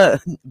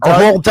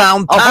whole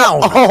town.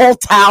 A whole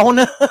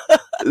town.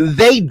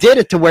 They did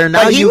it to where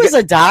now but he was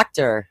a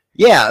doctor.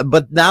 Yeah,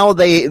 but now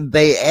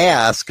they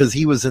ask because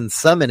he was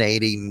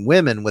inseminating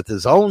women with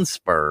his own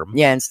sperm.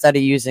 Yeah, instead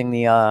of using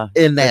the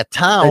in that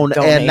town.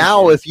 And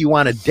now if you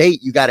want to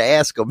date, you got to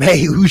ask them,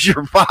 hey, who's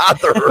your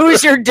father?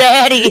 Who's your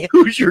daddy?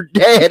 Who's your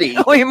daddy?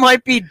 We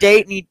might be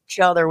dating each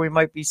other. We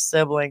might be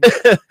siblings.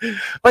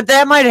 But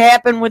that might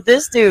happen with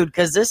this dude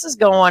because this is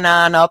going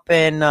on up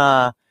in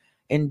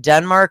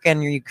Denmark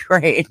and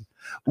Ukraine.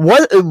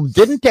 What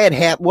didn't that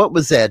happen? What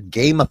was that?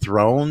 Game of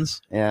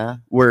Thrones? Yeah.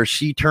 Where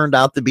she turned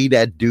out to be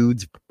that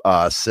dude's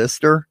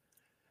sister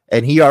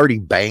and he already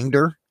banged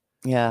her.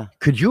 Yeah.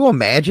 Could you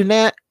imagine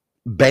that?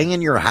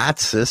 Banging your hot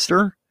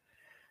sister?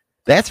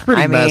 That's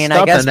pretty messed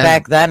up. I guess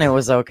back then it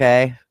was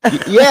okay.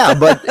 Yeah,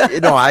 but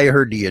you know, I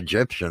heard the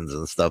Egyptians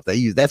and stuff.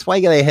 That's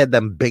why they had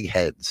them big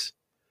heads.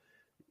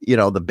 You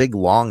know, the big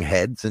long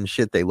heads and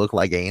shit. They look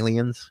like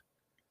aliens.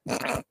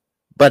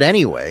 But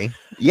anyway,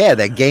 yeah,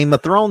 that Game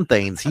of Thrones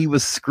things. He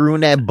was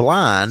screwing that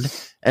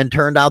blonde and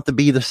turned out to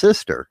be the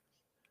sister.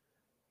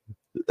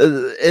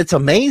 It's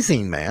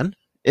amazing, man.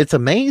 It's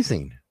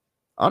amazing.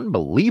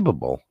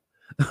 Unbelievable.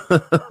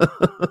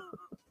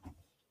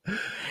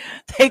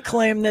 They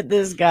claim that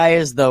this guy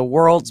is the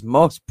world's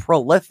most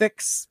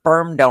prolific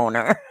sperm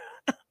donor.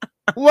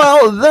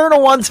 Well, they're the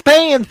ones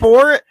paying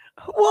for it.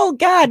 Well,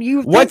 God,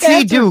 what's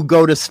he do?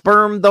 Go to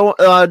sperm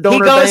donor He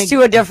goes bank?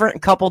 to a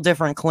couple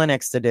different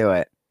clinics to do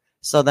it.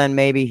 So then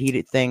maybe he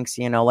thinks,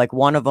 you know, like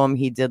one of them,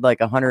 he did like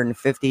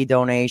 150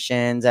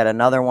 donations. At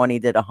another one, he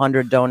did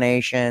 100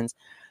 donations.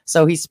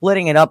 So he's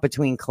splitting it up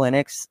between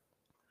clinics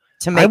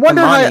to make I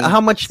wonder the money.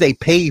 how much they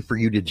pay for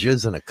you to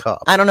jizz in a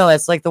cup. I don't know.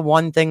 That's like the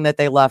one thing that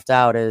they left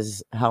out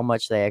is how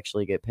much they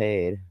actually get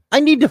paid.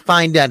 I need to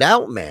find that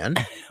out, man.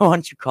 Why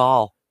don't you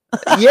call?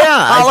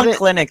 Yeah. Call a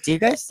clinic. Do you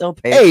guys still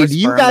pay Hey, for do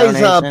you sperm guys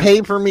donation?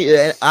 pay for me?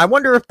 I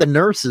wonder if the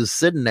nurse is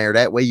sitting there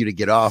that way you to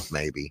get off,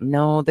 maybe.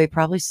 No, they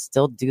probably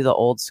still do the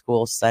old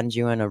school, send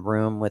you in a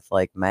room with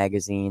like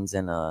magazines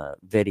and a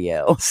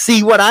video.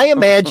 See, what I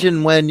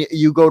imagine when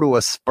you go to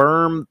a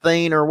sperm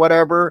thing or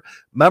whatever,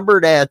 remember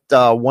that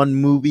one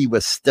movie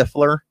with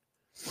Stifler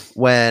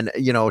when,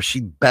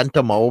 she bent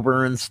him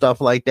over and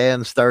stuff like that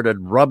and started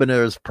rubbing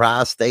his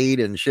prostate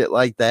and shit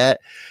like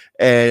that.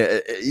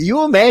 And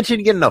you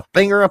imagine getting a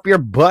finger up your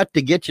butt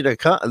to get you to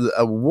come?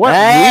 What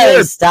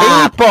weird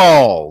stop.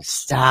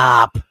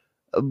 Stop.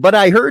 But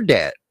I heard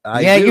that.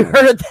 You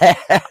heard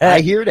that. I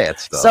hear that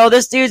stuff. So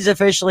this dude's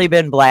officially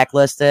been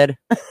blacklisted.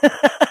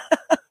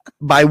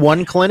 By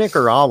one clinic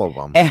or all of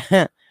them?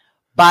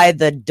 By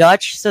the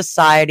Dutch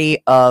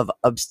Society of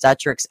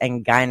Obstetrics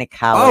and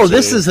Gynecology. Oh,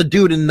 this is a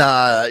dude in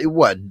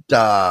Denmark?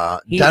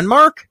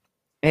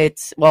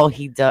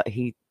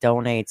 He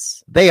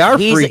donates. They are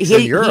freaks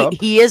in Europe.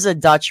 He is a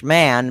Dutch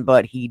man,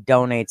 but he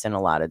donates in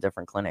a lot of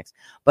different clinics.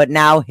 But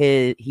now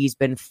he's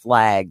been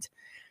flagged,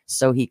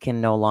 so he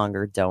can no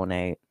longer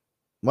donate.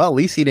 Well, at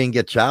least he didn't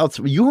get child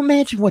support. You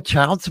imagine what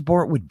child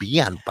support would be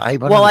on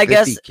 550 Well,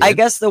 kids? I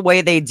guess the way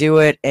they do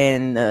it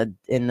in the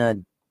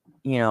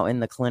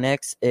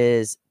clinics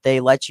is they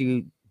let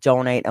you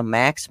donate a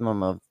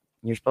maximum of.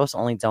 You're supposed to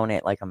only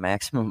donate like a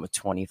maximum of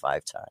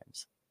 25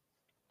 times.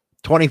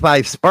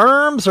 25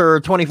 sperms or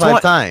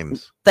 25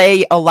 times?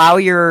 They allow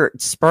your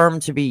sperm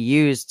to be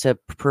used to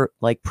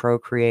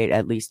procreate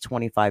at least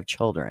 25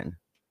 children.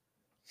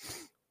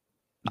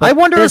 But I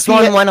wonder this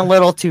one went a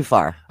little too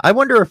far. I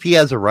wonder if he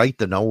has a right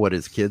to know what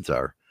his kids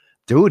are.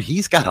 Dude,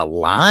 he's got a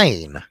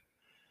line.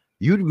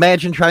 You'd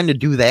imagine trying to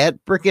do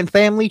that freaking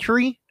family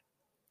tree?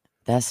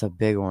 That's a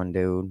big one,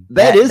 dude.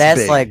 That's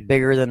big. Like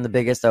bigger than the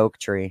biggest oak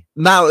tree.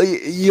 Now,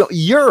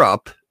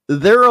 Europe,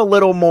 they're a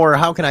little more,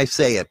 how can I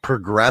say it,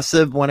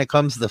 progressive when it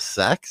comes to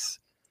sex.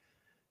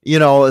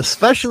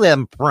 Especially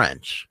I'm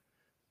French.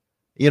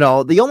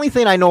 The only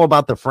thing I know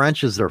about the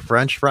French is their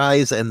French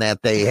fries and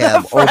that they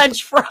have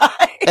French fries.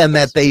 And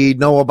that they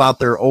know about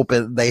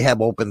they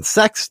have open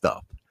sex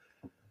stuff.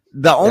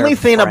 The only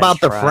thing about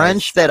the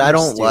French that I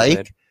don't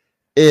like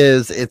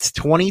is it's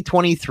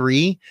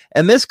 2023,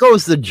 and this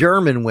goes to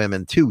German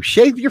women too.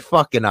 Shave your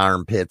fucking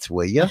armpits,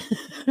 will you?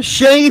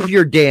 Shave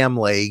your damn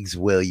legs,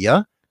 will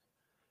you?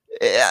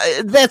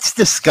 That's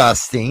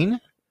disgusting.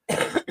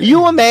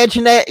 You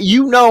imagine that?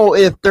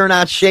 If they're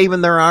not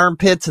shaving their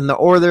armpits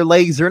or their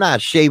legs, they're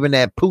not shaving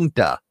that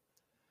punta.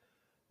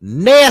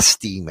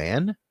 Nasty,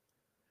 man.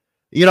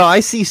 I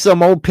see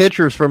some old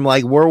pictures from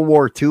like World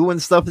War II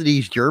and stuff of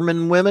these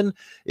German women.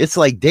 It's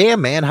like,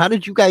 damn, man, how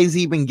did you guys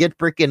even get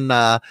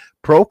freaking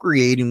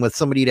procreating with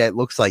somebody that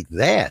looks like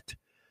that?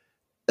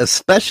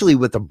 Especially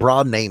with a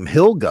broad name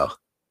Hilga.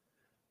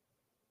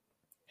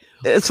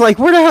 It's like,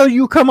 where the hell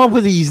you come up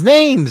with these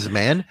names,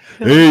 man?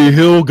 Hey,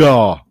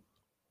 Hilga.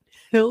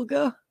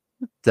 Hilga?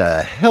 What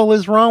the hell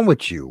is wrong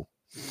with you?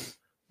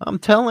 I'm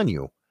telling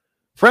you.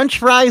 French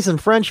fries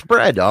and French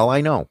bread, all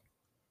I know.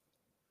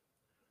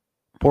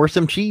 Pour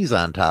some cheese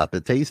on top.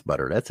 It tastes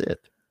better. That's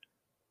it.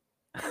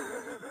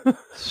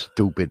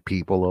 Stupid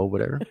people over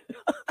there.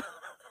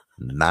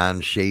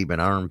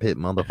 Non-shaven armpit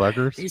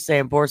motherfuckers. You're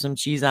saying pour some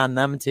cheese on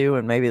them too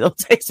and maybe they'll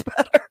taste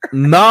better.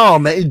 No,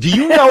 man. Do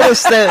you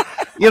notice that,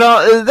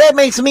 that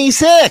makes me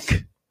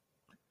sick.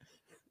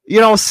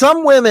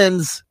 Some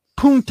women's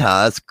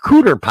puntas,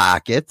 cooter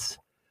pockets,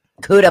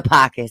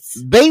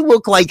 they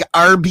look like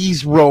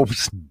Arby's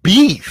roast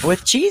beef.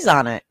 With cheese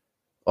on it.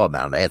 Oh,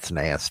 now that's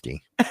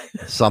nasty.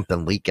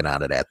 Something leaking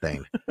out of that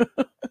thing.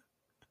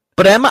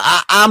 But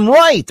I'm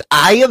right.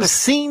 I have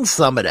seen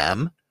some of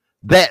them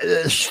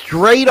that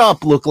straight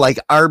up look like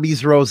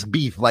Arby's roast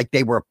beef, like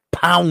they were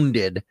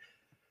pounded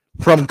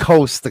from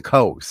coast to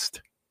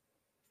coast.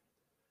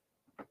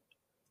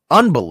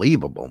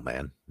 Unbelievable,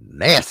 man.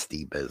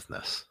 Nasty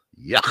business.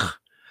 Yuck.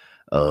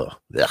 Oh,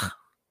 yuck.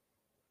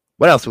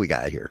 What else we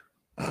got here?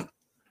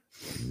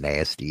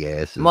 Nasty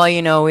asses.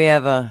 Well, we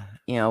have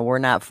we're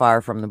not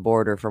far from the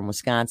border from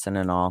Wisconsin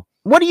and all.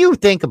 What do you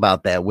think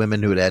about that?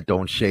 Women that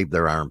don't shave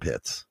their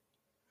armpits.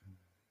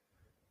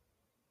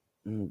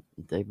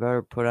 They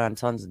better put on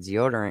tons of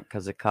deodorant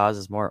because it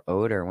causes more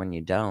odor when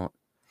you don't.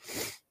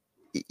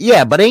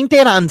 Yeah, but ain't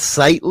that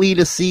unsightly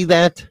to see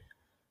that?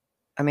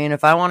 I mean,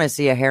 if I want to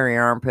see a hairy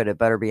armpit, it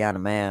better be on a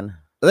man.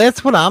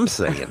 That's what I'm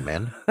saying,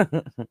 man.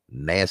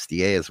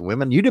 Nasty ass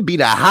women. You'd be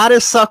the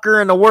hottest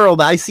sucker in the world.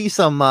 I see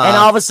some. And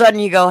all of a sudden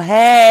you go,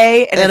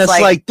 hey. And it's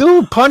like,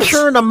 dude, punch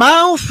her in the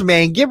mouth,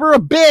 man. Give her a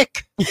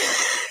bic.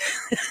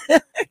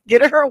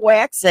 Get her a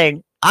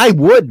waxing. I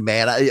would,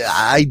 man.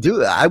 I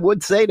do. I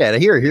would say that.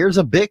 Here's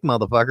a bic,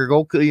 motherfucker.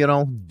 Go,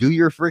 do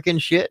your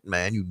freaking shit,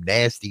 man. You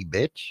nasty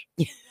bitch.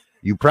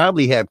 You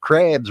probably have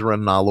crabs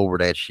running all over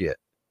that shit.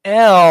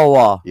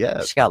 Ew.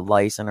 Yeah. She got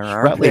lice in her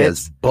armpits. Probably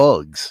has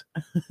bugs.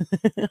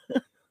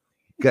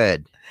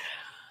 Good.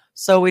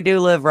 So we do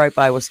live right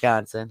by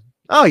Wisconsin.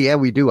 Oh, yeah,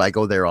 we do. I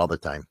go there all the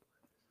time.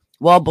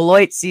 Well,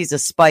 Beloit sees a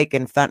spike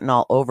in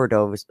fentanyl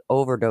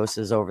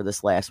overdoses over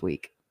this last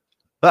week.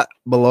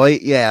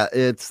 Beloit, yeah,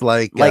 it's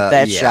like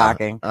that's yeah.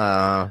 shocking.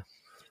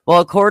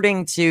 Well,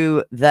 according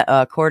to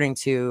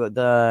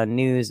the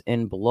news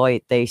in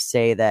Beloit, they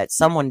say that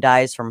someone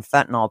dies from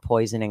fentanyl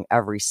poisoning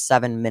every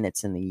 7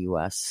 minutes in the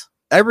U.S.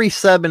 Every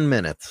 7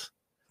 minutes.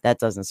 That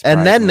doesn't surprise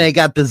And then me. they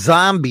got the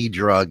zombie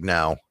drug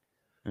now.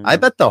 I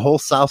bet the whole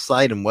south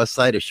side and west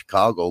side of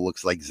Chicago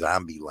looks like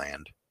zombie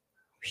land.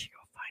 We should go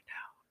find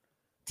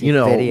out. You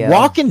know, Video.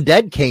 Walking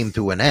Dead came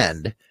to an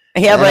end.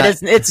 Yeah,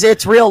 but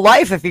it's real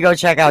life if you go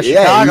check out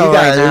Chicago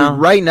right now.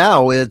 Right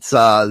now, it's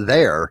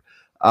there.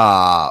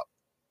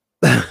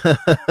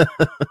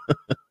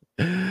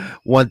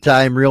 One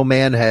time, real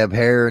man have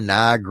hair.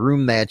 Nah,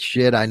 groom that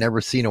shit. I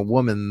never seen a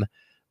woman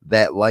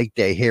that liked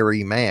a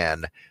hairy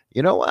man.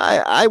 You know,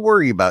 I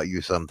worry about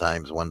you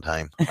sometimes. One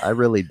time, I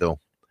really do.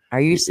 Are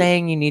you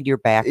saying you need your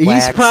back He's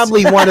waxed?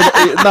 probably one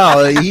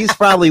of he's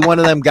probably one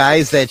of them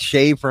guys that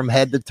shave from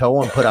head to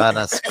toe and put on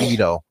a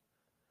Speedo.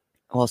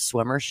 Well,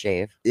 swimmers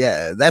shave.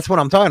 Yeah, that's what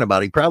I'm talking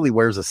about. He probably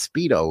wears a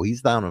Speedo.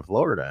 He's down in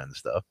Florida and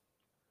stuff.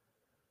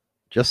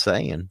 Just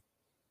saying.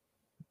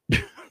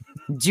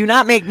 Do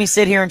not make me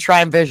sit here and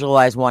try and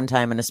visualize one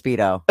time in a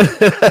Speedo.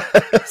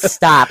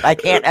 Stop. I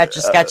can't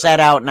just sketch that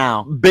out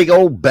now. Big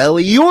old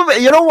belly. You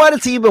know what?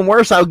 It's even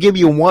worse. I'll give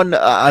you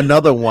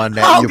another one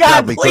that you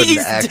probably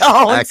couldn't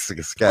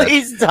sketch.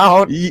 Please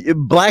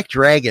don't. Black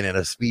Dragon in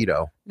a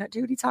Speedo. No,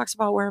 dude, he talks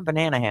about wearing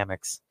banana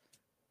hammocks.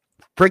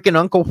 Freaking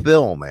Uncle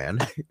Phil, man.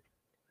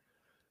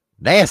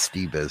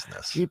 Nasty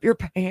business. Keep your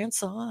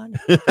pants on.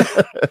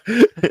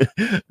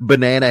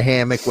 Banana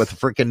hammock with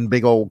freaking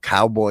big old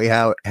cowboy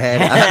hat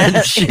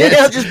on. Shit.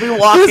 He'll just be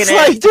walking it's in.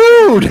 Like,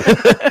 dude,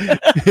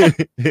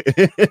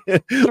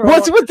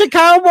 what's with the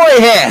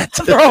cowboy hat?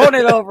 Throwing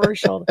it over his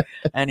shoulder.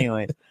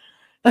 Anyways.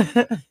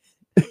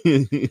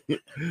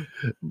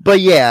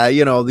 But yeah,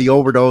 you know, the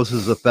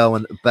overdoses of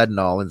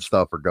fentanyl and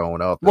stuff are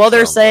going up. Well,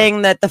 they're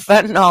saying that the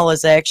fentanyl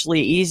is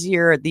actually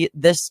easier.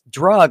 This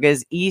drug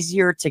is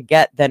easier to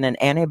get than an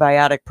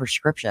antibiotic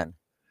prescription.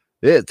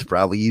 It's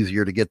probably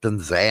easier to get than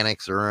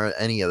Xanax or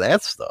any of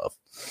that stuff.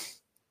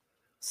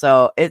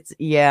 So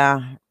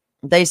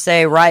they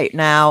say right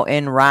now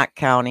in Rock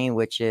County,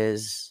 which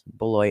is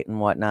Beloit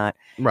and whatnot,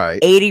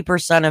 right,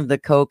 80% of the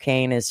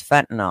cocaine is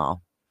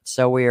fentanyl.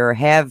 So we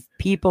have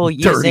people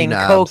using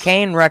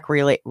cocaine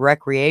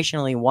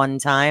recreationally one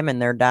time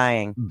and they're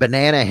dying.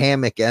 Banana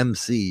Hammock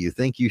MC. You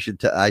think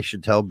I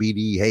should tell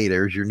BD, hey,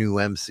 there's your new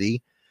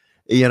MC.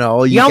 You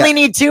know, you only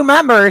need 2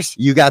 members.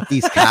 You got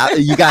these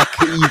you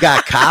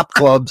got cop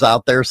clubs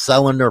out there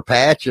selling their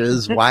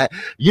patches. Why?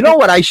 You know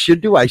what I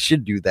should do? I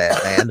should do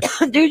that,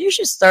 man. Dude, you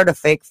should start a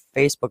fake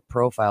Facebook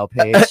profile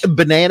page.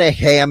 Banana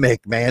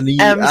Hammock, man.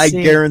 I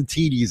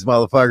guarantee these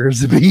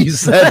motherfuckers to be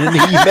sending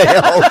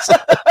emails.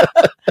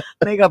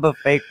 Make up a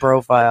fake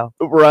profile.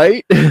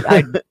 Right?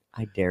 I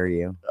dare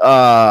you.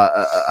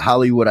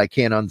 Hollywood, I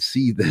can't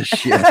unsee this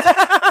shit.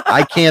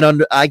 I can't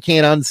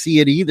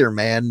unsee it either,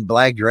 man.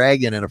 Black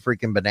Dragon in a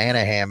freaking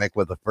banana hammock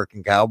with a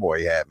freaking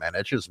cowboy hat, man.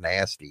 It's just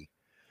nasty.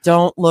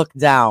 Don't look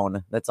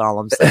down. That's all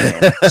I'm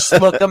saying. Just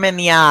look them in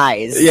the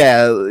eyes.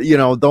 Yeah, you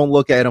know, don't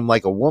look at them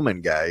like a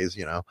woman, guys,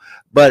 you know.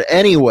 But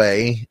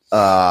anyway,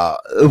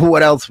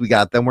 what else we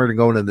got? Then we're going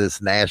to go into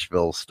this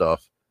Nashville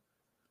stuff.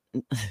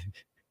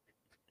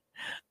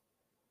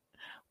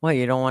 What,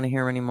 you don't want to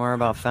hear any more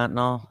about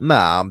fentanyl?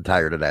 Nah, I'm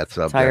tired of that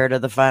subject. Tired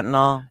of the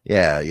fentanyl?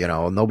 Yeah, you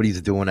know,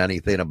 nobody's doing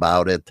anything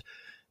about it.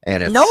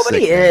 And it's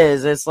nobody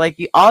is. It's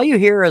like all you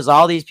hear is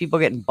all these people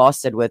getting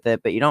busted with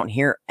it, but you don't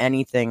hear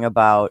anything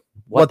about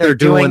what they're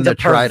doing to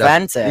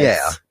prevent it.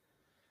 Yeah.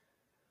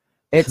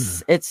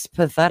 It's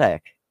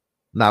pathetic.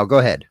 Now go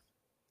ahead.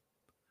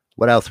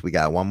 What else we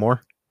got? One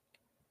more?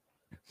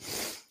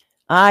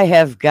 I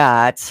have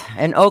got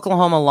an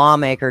Oklahoma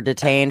lawmaker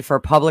detained for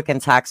public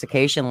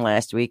intoxication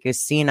last week is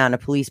seen on a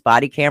police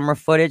body camera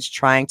footage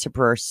trying to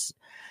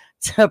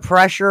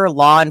pressure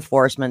law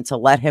enforcement to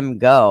let him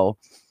go.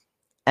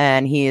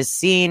 And he is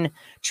seen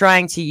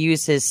trying to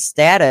use his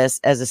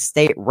status as a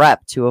state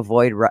rep to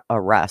avoid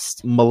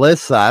arrest.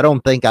 Melissa, I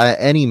don't think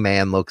any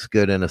man looks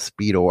good in a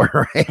Speedo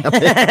or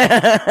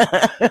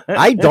a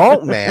I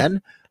don't,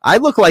 man. I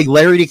look like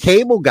Larry the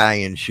Cable Guy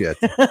and shit.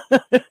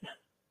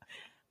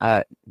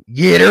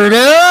 Get her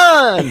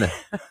done.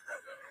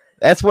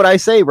 That's what I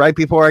say right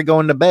before I go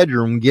in the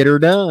bedroom. Get her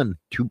done.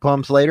 2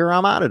 pumps later,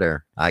 I'm out of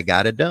there. I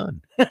got it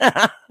done.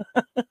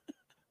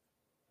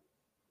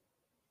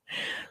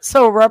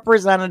 So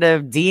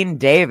Representative Dean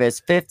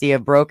Davis, 50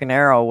 of Broken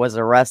Arrow, was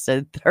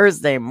arrested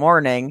Thursday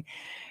morning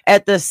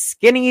at the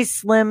Skinny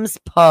Slims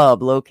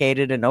pub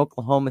located in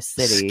Oklahoma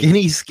City.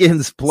 Skinny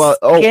Skins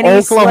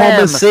Oklahoma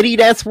Slim. City.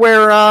 That's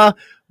where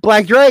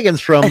Black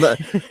Dragon's from.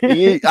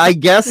 I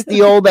guess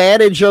the old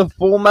adage of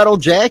Full Metal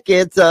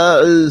Jacket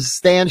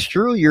stands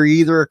true. You're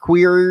either a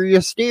queer or you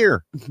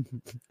steer.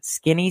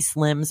 Skinny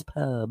Slims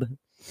pub.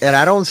 And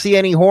I don't see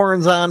any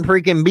horns on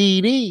freaking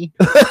BD.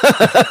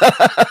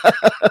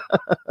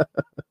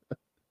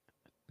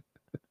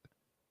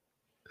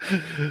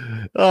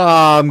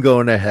 Oh, I'm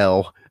going to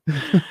hell.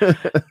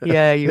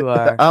 Yeah, you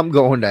are. I'm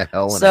going to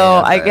hell. So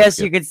I guess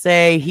you could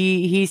say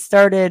he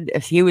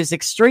was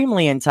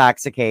extremely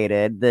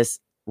intoxicated, this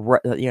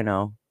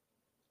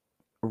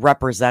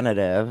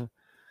representative,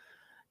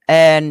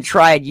 and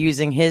tried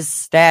using his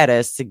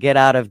status to get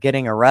out of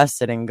getting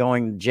arrested and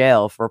going to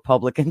jail for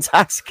public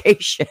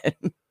intoxication.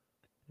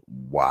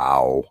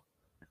 Wow.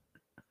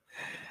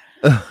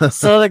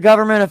 So the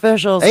government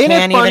officials Ain't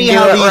can't it funny even do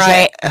how it these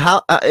right.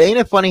 ain't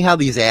it funny how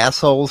these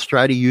assholes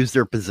try to use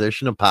their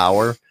position of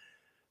power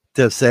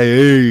to say,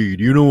 "Hey,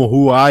 do you know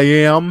who I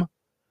am?"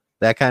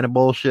 That kind of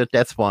bullshit.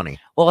 That's funny.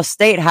 Well, a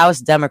state house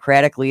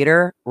Democratic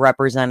leader,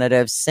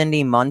 Representative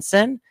Cindy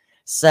Munson,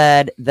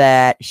 said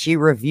that she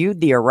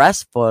reviewed the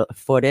arrest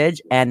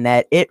footage and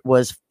that it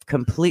was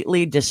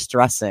completely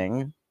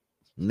distressing.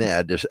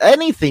 Yeah, just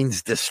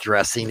anything's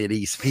distressing to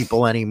these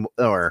people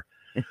anymore.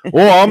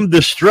 Well, I'm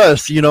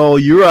distressed.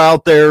 You're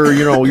out there.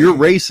 You're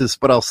racist,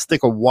 but I'll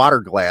stick a water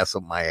glass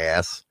up my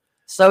ass.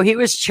 So he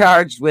was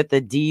charged with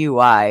a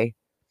DUI,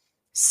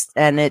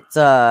 and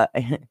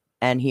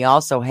and he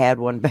also had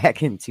one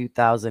back in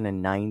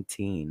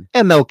 2019.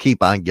 And they'll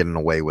keep on getting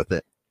away with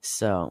it.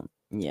 So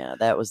yeah,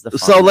 that was the.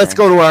 So let's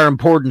go to our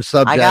important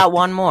subject. I got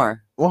one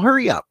more. Well,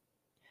 hurry up.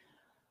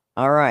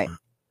 All right,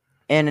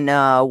 in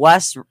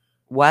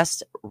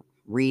West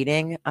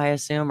Reading, I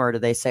assume, or do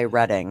they say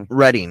Reading?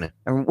 Reading.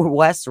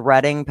 West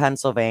Reading,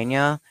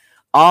 Pennsylvania.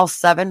 All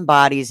 7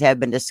 bodies have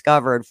been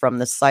discovered from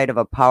the site of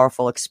a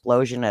powerful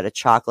explosion at a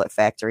chocolate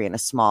factory in a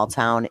small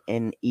town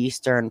in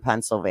eastern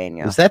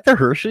Pennsylvania. Is that the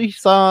Hershey's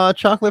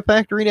chocolate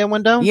factory that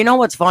went down? You know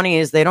what's funny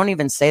is they don't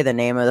even say the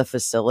name of the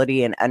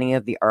facility in any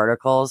of the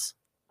articles,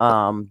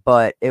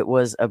 but it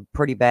was a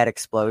pretty bad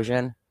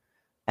explosion,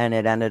 and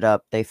it ended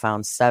up they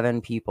found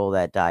 7 people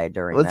that died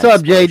during. What's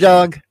up,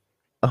 J-Dog?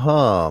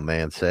 Oh,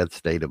 man, sad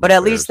state of But at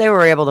affairs. least they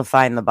were able to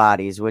find the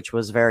bodies, which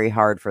was very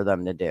hard for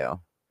them to do.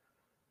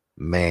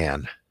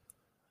 Man.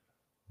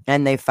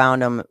 And they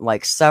found them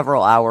like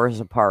several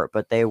hours apart,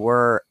 but they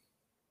were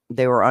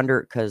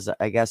under, because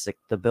I guess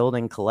the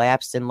building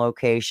collapsed in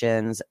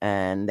locations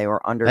and they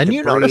were under And debris.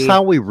 you notice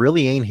how we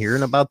really ain't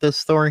hearing about this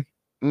story?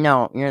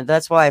 No,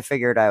 that's why I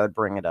figured I would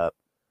bring it up.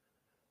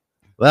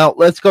 Well,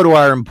 let's go to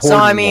our important So,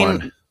 I mean,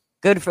 one.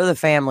 good for the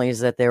families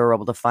that they were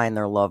able to find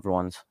their loved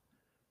ones.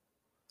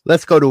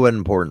 Let's go to an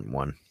important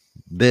one.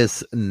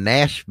 This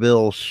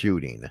Nashville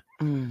shooting.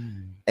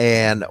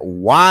 And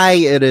why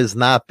it is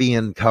not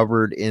being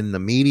covered in the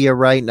media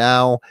right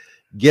now.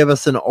 Give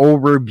us an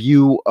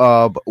overview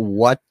of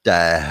what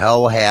the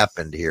hell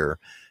happened here.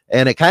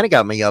 And it kind of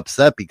got me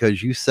upset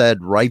because you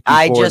said right before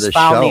I just the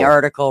found show, the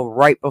article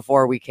right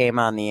before we came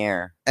on the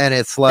air. and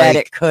it's like That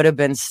it could have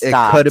been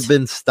stopped. It could have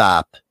been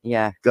stopped.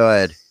 Yeah. Go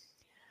ahead.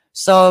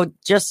 So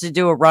just to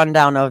do a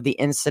rundown of the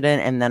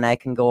incident, and then I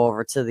can go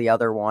over to the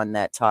other one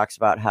that talks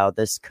about how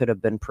this could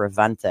have been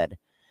prevented.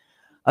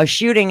 A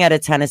shooting at a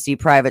Tennessee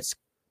private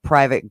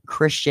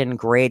Christian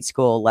grade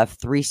school left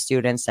 3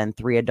 students and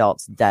 3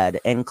 adults dead,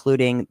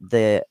 including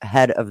the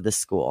head of the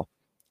school,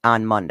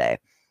 on Monday.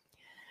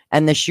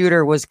 And the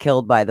shooter was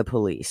killed by the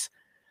police.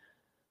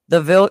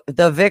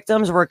 The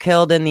victims were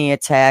killed in the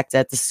attack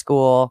at the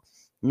school.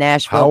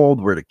 Nashville. How old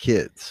were the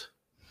kids?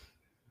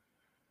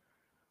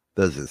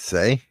 Does it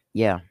say?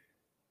 Yeah.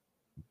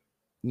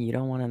 You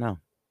don't want to know.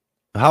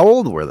 How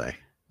old were they?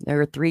 There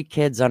were 3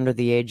 kids under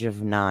the age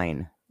of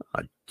 9.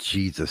 Oh,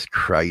 Jesus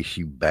Christ,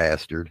 you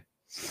bastard.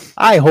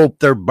 I hope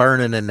they're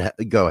burning in.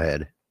 Go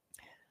ahead.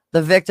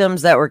 The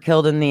victims that were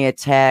killed in the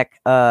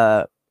attack,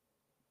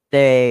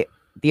 the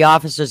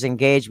officers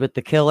engaged with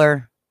the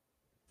killer,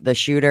 the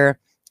shooter,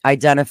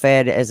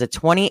 identified as a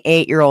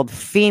 28-year-old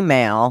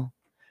female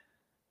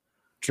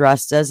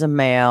dressed as a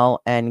male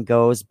and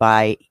goes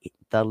by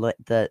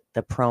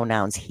the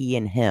pronouns he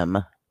and him.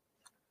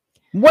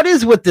 What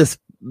is with this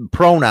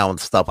pronoun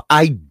stuff?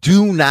 I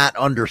do not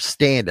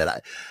understand it.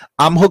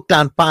 I'm hooked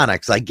on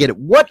phonics. I get it.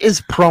 What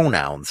is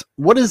pronouns?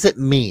 What does it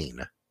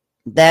mean?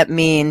 That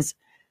means,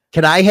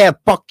 can I have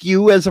fuck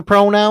you as a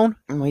pronoun?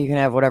 well, you can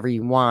have whatever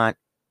you want.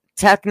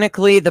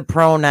 Technically, the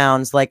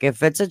pronouns, like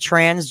if it's a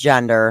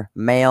transgender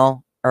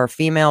male or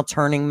female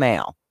turning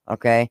male,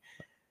 okay,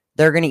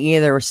 they're going to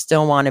either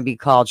still want to be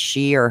called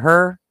she or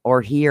her,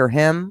 or he or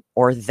him,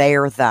 or they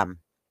or them.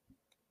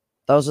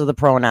 Those are the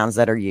pronouns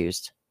that are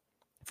used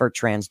for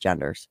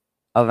transgenders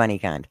of any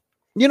kind.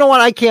 You know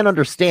what? I can't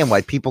understand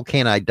why people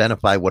can't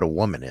identify what a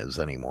woman is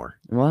anymore.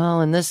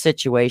 Well, in this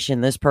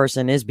situation, this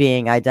person is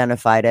being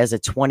identified as a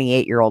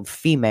 28-year-old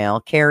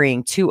female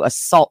carrying 2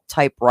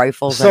 assault-type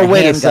rifles. So and a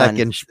wait a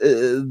handgun.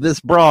 second.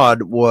 This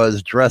broad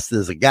was dressed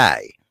as a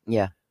guy.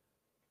 Yeah.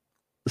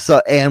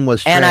 So and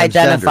was And transgender.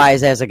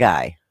 identifies as a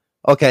guy.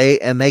 Okay,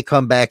 and they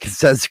come back and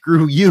says,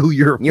 "Screw you,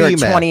 you're a You're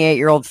female." a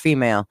 28-year-old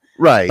female.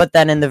 Right. But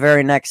then in the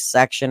very next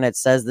section, it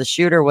says the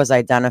shooter was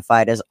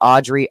identified as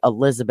Audrey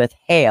Elizabeth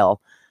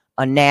Hale,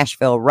 a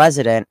Nashville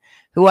resident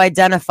who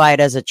identified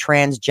as a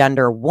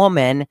transgender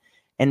woman.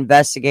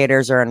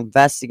 Investigators are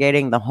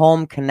investigating the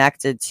home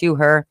connected to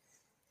her.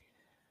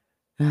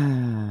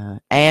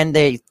 And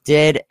they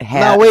did have.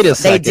 Now wait a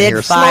second. They did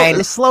here.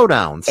 find slow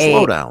down.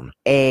 Slow down.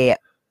 a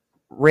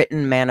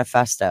written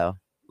manifesto.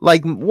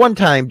 Like one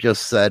time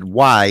just said,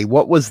 why?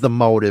 What was the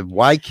motive?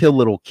 Why kill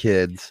little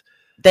kids?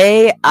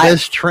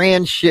 This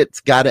trans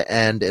shit's got to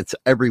end. It's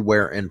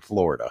everywhere in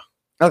Florida.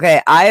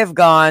 Okay, I have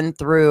gone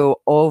through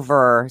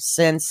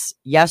since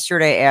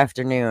yesterday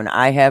afternoon,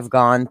 I have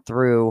gone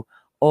through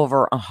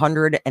over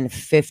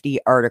 150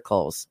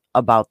 articles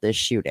about this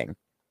shooting.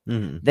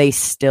 Mhm. They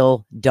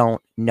still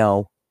don't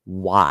know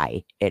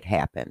why it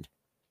happened.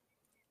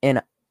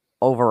 In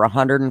over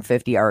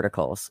 150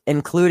 articles,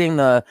 including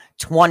the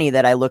 20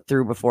 that I looked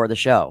through before the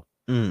show.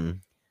 Mhm.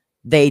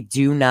 They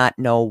do not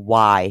know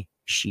why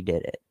she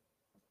did it.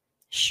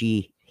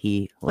 He.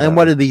 And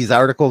what are these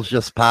articles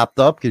just popped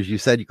up? Because you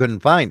said you couldn't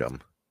find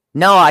them.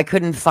 No, I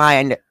couldn't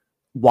find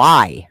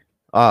why.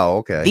 Oh,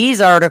 okay. These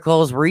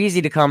articles were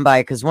easy to come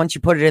by because once you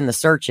put it in the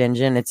search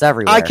engine, it's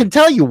everywhere. I can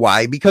tell you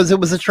why, because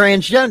it was a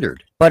transgendered.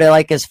 But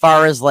like as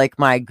far as like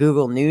my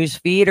Google News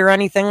feed or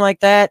anything like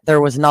that, there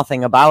was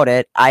nothing about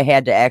it. I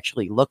had to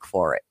actually look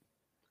for it.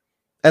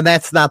 And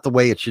that's not the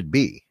way it should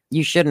be.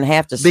 You shouldn't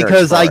have to search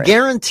Because for I it.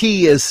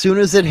 guarantee as soon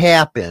as it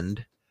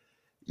happened,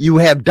 you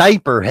have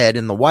Diaper Head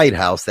in the White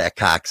House, that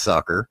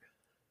cocksucker,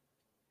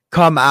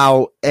 come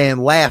out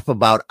and laugh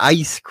about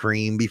ice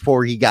cream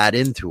before he got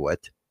into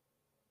it.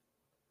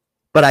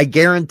 But I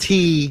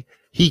guarantee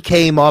he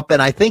came up,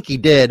 and I think he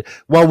did,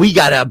 well, we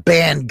got to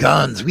ban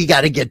guns. We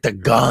got to get the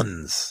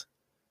guns.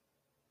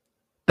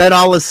 Then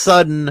all of a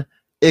sudden,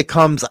 it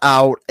comes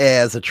out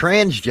as a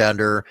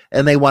transgender,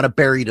 and they want to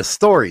bury the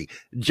story.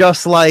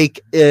 Just like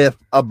if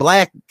a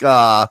black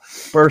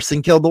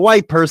person killed a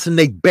white person,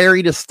 they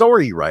bury the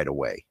story right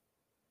away.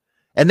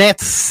 And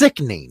that's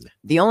sickening.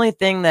 The only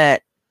thing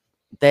that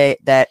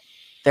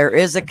there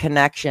is a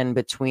connection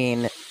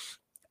between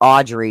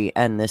Audrey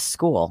and this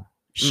school.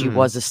 She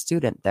was a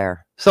student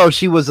there. So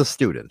she was a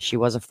student. She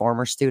was a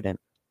former student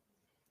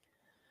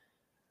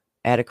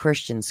at a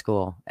Christian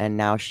school, and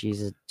now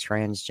she's a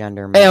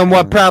transgender. And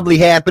what probably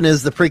happened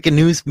is the freaking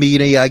news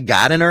media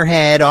got in her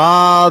head.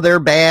 Oh, they're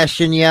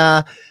bashing you.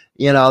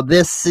 You know,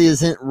 this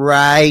isn't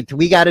right.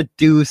 We got to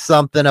do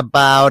something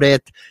about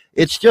it.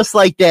 It's just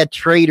like that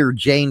traitor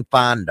Jane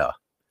Fonda.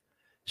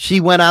 She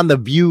went on The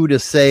View to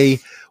say,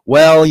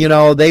 well, you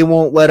know, they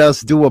won't let us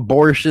do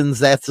abortions.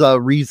 That's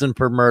a reason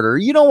for murder.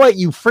 You know what?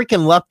 You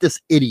freaking leftist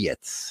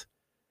idiots.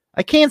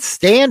 I can't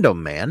stand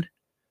them, man.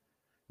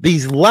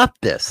 These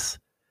leftists,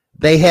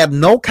 they have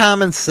no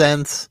common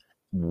sense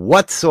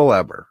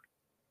whatsoever.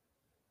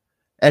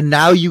 And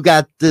now you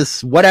got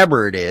this,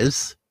 whatever it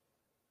is.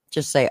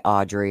 Just say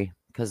Audrey,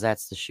 because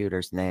that's the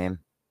shooter's name.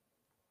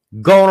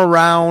 Going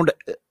around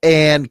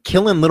and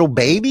killing little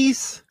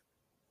babies.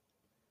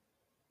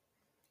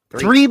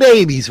 3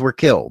 babies were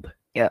killed.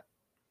 Yeah.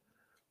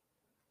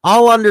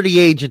 All under the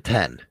age of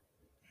 10.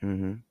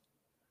 Mm-hmm.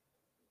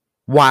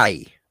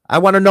 Why? I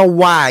want to know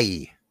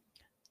why.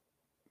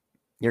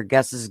 Your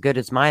guess is as good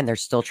as mine. They're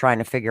still trying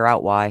to figure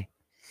out why.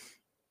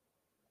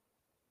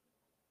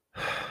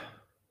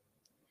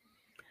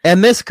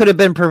 And this could have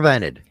been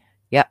prevented.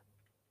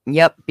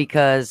 Yep,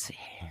 because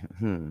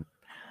Go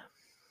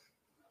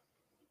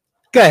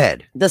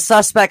ahead. the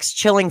suspect's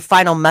chilling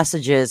final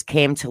messages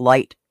came to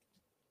light.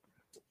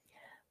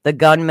 The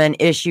gunman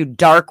issued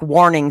dark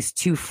warnings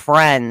to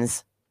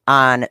friends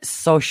on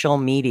social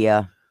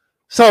media.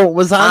 So it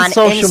was on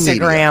social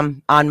Instagram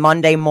media. on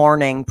Monday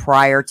morning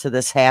prior to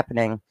this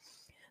happening.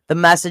 The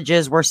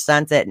messages were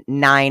sent at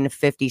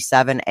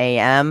 9:57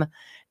 a.m.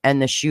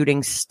 and the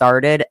shooting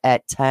started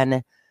at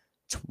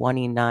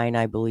 10:29,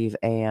 I believe,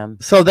 a.m.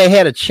 So they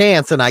had a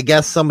chance, and I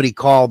guess somebody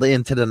called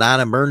into the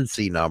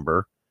non-emergency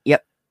number.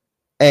 Yep.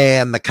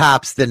 And the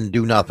cops didn't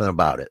do nothing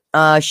about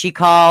it. She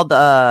called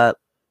the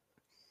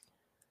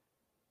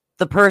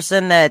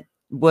person that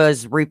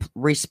was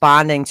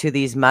responding to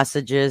these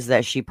messages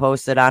that she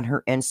posted on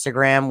her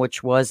Instagram,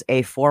 which was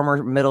a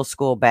former middle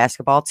school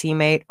basketball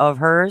teammate of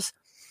hers,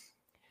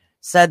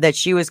 said that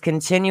she was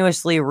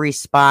continuously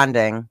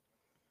responding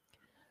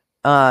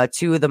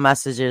to the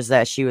messages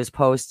that she was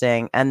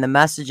posting. And the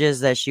messages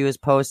that she was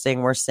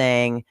posting were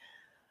saying,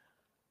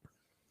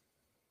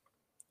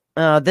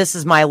 this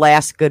is my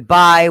last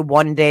goodbye.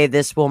 One day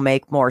this will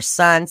make more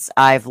sense.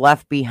 I've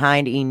left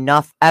behind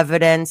enough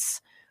evidence,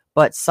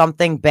 but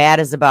something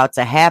bad is about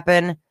to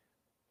happen.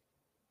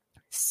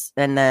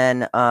 And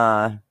then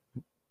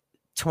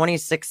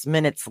 26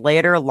 minutes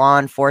later, law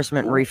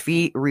enforcement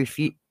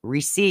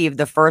received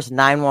the first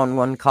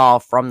 911 call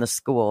from the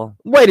school.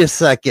 Wait a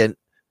second.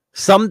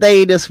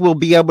 Someday this will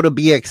be able to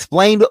be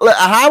explained.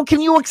 How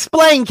can you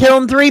explain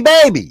killing 3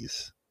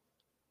 babies?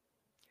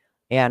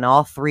 Yeah, and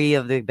all 3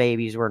 of the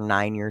babies were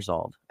 9 years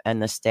old.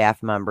 And the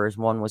staff members,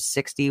 one was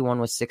 60, one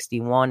was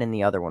 61, and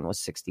the other one was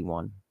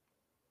 61.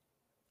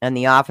 And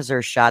the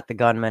officer shot the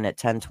gunman at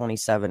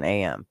 10:27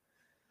 a.m.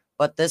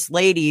 But this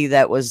lady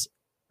that was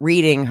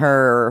reading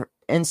her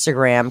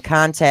Instagram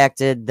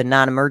contacted the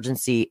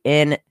non-emergency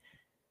in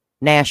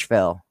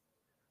Nashville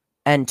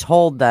and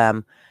told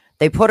them.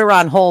 They put her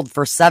on hold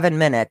for 7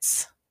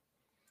 minutes.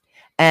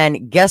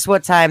 And guess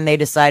what time they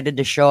decided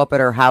to show up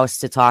at her house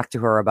to talk to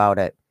her about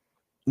it?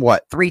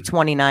 What?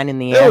 3:29 in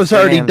the afternoon. It was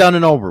already done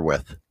and over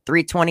with.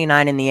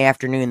 3:29 in the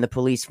afternoon, the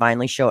police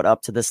finally showed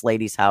up to this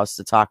lady's house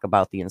to talk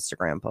about the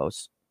Instagram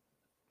post.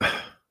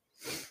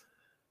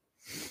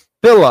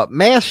 Philip,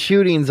 mass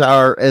shootings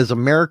are as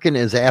American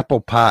as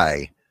apple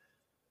pie.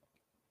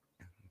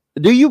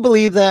 Do you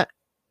believe that?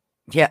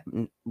 Yeah,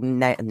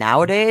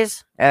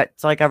 nowadays,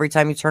 it's like every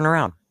time you turn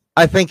around.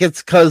 I think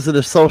it's because of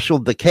the social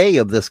decay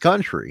of this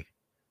country.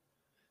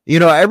 You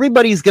know,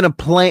 everybody's going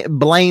to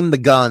blame the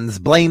guns.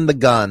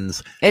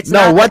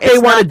 What they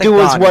want to do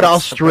is what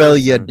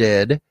Australia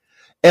did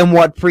and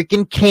what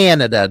freaking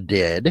Canada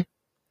did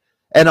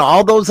and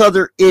all those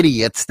other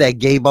idiots that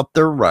gave up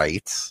their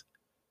rights.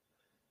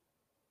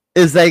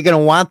 Is they going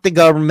to want the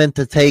government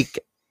to take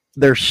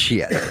their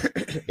shit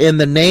in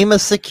the name of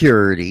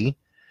security.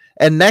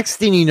 And next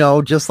thing you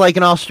know, just like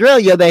in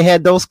Australia, they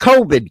had those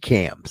COVID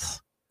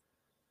camps.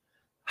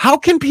 How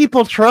can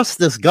people trust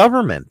this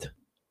government?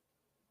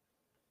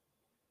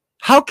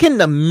 How can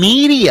the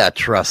media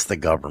trust the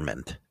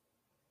government?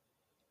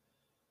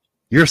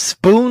 You're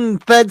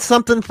spoon-fed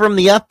something from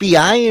the FBI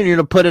and you're going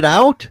to put it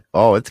out?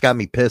 Oh, it's got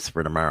me pissed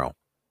for tomorrow.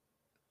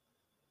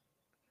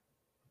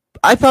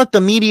 I thought the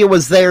media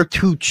was there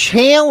to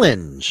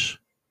challenge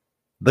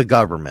the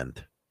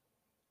government.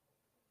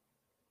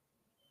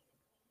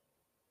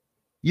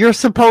 You're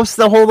supposed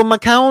to hold them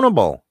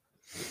accountable.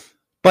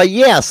 But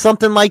yeah,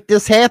 something like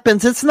this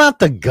happens. It's not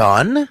the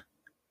gun.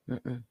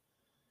 Mm-mm.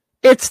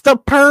 It's the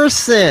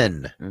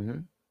person. Mm-hmm.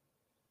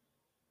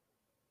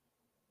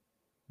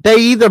 They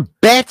either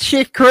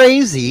batshit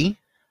crazy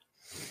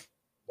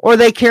or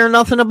they care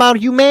nothing about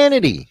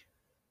humanity.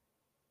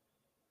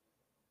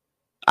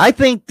 I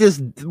think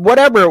this,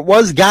 whatever it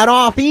was, got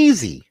off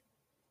easy.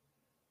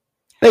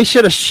 They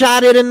should have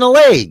shot it in the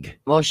leg.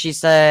 Well, she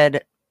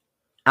said,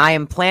 I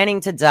am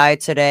planning to die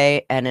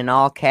today, and in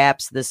all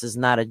caps, this is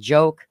not a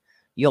joke.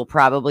 You'll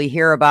probably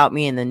hear about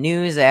me in the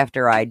news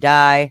after I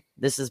die.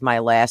 This is my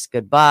last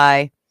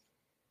goodbye.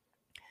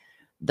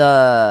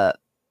 The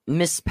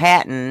Miss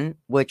Patton,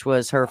 which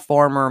was her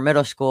former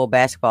middle school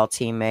basketball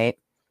teammate,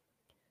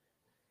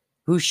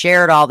 who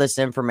shared all this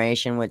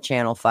information with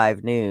Channel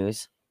 5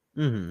 News,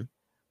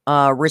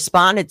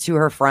 responded to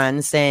her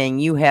friend saying,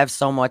 you have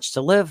so much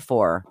to live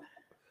for.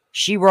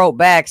 She wrote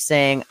back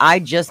saying, I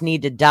just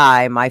need to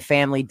die. My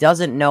family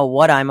doesn't know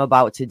what I'm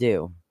about to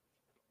do.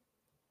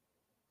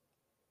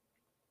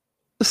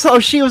 So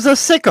she was a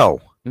sicko.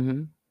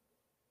 Mm-hmm.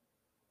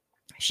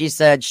 She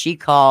said she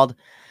called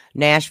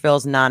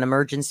Nashville's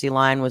non-emergency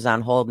line, was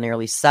on hold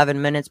nearly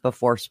 7 minutes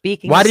before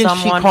speaking to someone. Why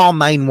didn't she call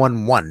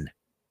 911?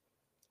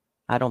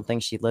 I don't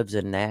think she lives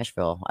in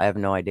Nashville. I have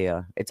no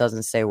idea. It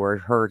doesn't say where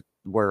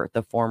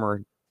the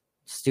former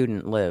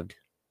student lived.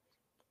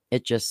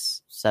 It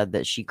just said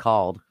that she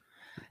called.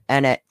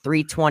 And at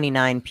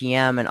 3:29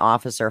 p.m., an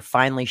officer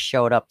finally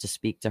showed up to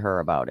speak to her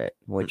about it,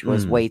 which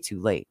was way too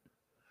late.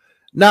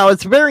 Now,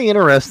 it's very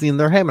interesting.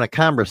 They're having a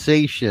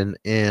conversation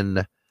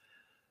in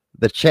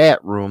the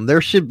chat room.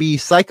 There should be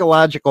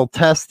psychological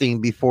testing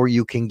before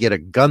you can get a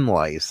gun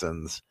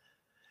license.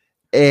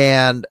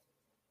 And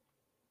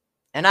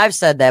I've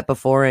said that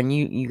before, and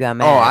you got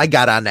mad. Oh, I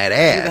got on that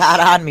ass. You got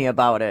on me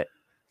about it.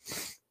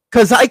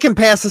 Because I can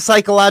pass a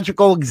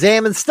psychological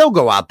exam and still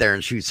go out there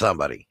and shoot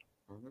somebody.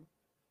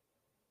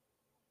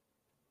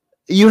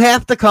 You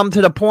have to come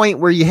to the point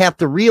where you have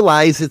to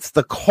realize it's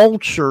the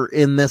culture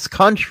in this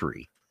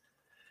country.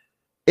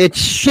 It's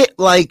shit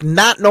like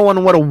not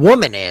knowing what a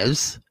woman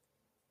is,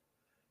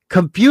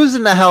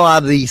 confusing the hell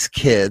out of these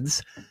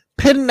kids,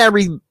 pitting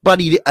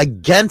everybody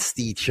against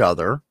each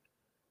other.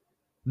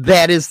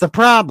 That is the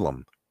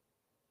problem.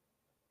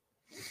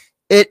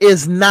 It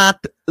is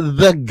not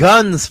the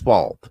gun's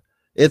fault.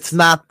 It's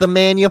not the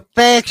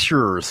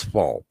manufacturer's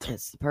fault.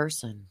 It's the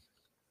person.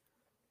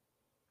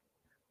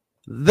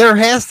 There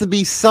has to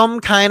be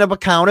some kind of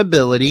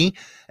accountability,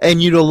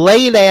 and you to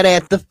lay that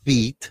at the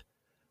feet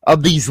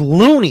of these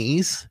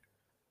loonies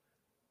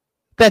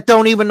that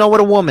don't even know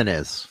what a woman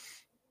is.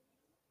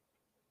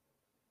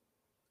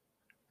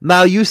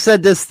 Now, you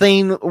said this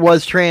thing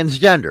was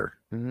transgender.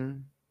 Mm-hmm.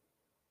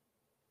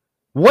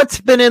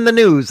 What's been in the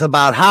news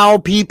about how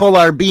people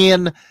are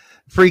being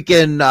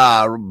freaking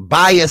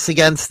biased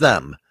against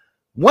them?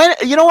 When,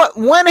 you know what?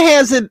 When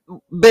has it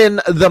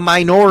been the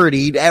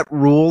minority that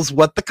rules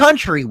what the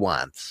country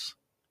wants?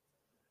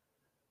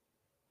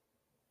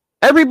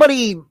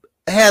 Everybody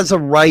has a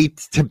right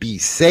to be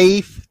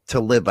safe,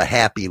 to live a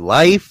happy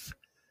life,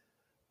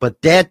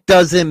 but that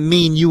doesn't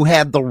mean you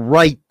have the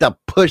right to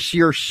push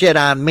your shit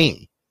on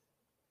me.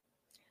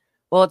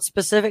 Well, it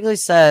specifically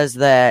says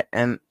that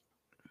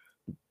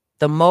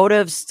the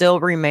motive still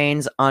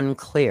remains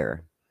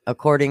unclear,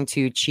 according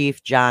to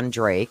Chief John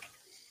Drake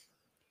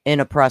in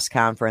a press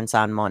conference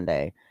on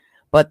Monday.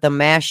 But the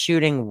mass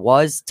shooting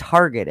was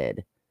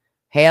targeted.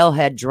 Hale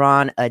had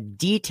drawn a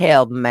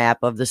detailed map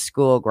of the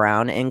school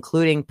ground,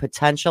 including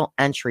potential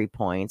entry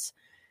points.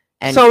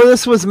 And so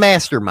this was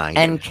masterminded.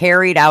 And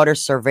carried out a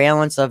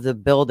surveillance of the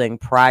building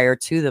prior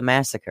to the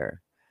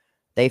massacre.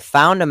 They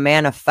found a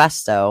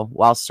manifesto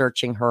while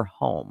searching her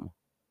home.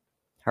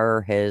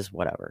 His,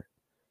 whatever.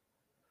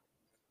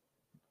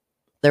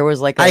 There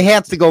was like I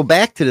have to go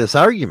back to this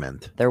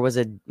argument. There was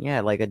a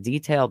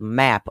detailed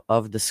map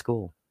of the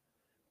school.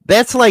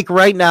 That's like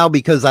right now,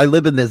 because I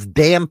live in this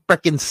damn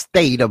frickin'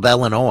 state of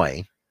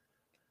Illinois.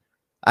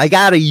 I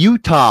got a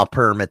Utah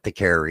permit to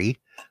carry,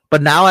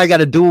 but now I got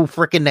to do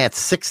frickin' that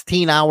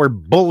 16-hour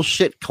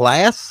bullshit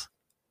class.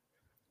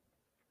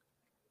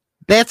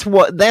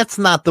 That's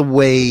not the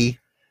way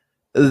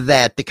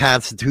that the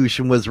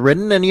Constitution was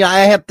written. And I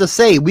have to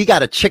say, we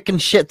got a chicken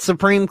shit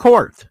Supreme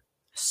Court.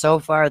 So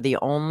far, the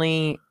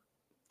only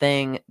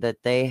thing that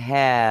they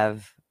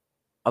have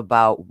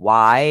about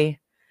why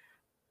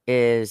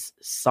is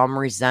some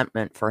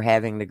resentment for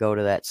having to go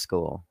to that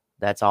school.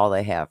 That's all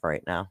they have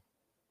right now.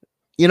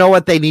 You know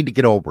what? They need to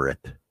get over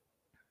it.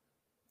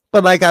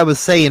 But like I was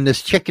saying,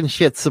 this chicken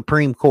shit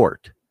Supreme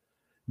Court,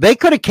 they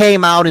could have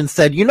came out and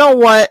said, you know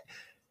what?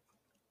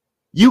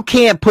 You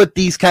can't put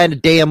these kind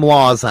of damn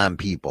laws on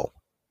people.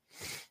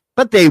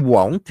 But they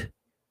won't,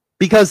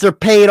 because they're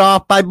paid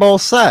off by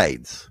both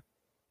sides.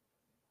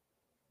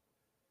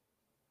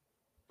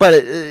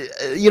 But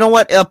you know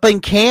what? Up in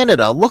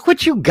Canada, look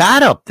what you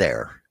got up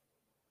there.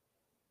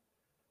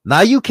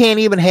 Now you can't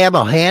even have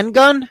a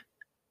handgun?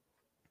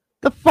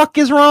 The fuck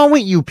is wrong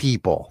with you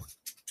people?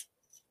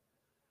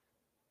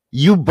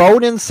 You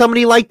vote in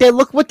somebody like that?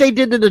 Look what they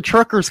did to the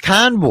truckers'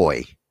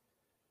 convoy.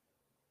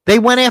 They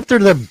went after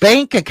their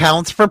bank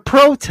accounts for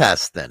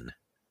protesting.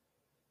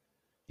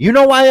 You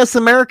know why us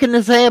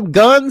Americans have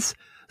guns?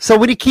 So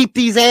we keep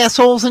these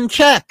assholes in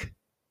check.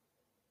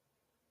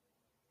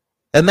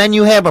 And then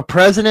you have a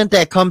president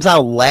that comes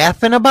out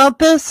laughing about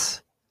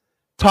this?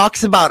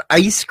 Talks about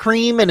ice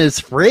cream in his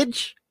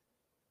fridge?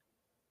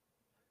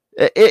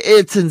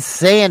 It's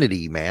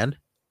insanity, man.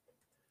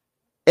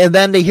 And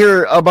then to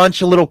hear a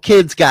bunch of little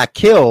kids got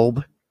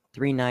killed.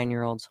 3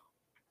 9-year-olds.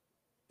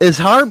 Is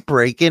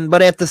heartbreaking,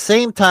 but at the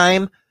same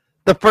time,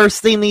 the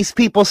first thing these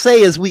people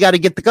say is we got to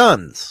get the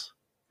guns.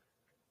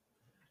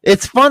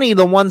 It's funny,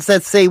 the ones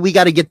that say we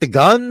got to get the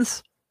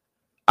guns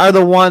are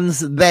the ones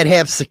that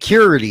have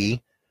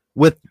security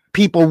with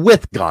people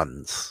with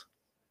guns.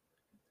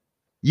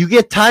 You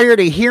get tired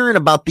of hearing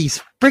about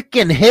these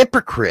freaking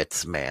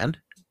hypocrites, man.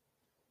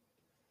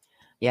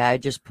 Yeah, I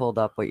just pulled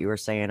up what you were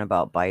saying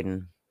about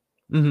Biden.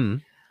 Mm-hmm.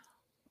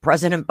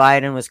 President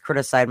Biden was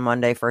criticized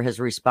Monday for his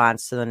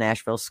response to the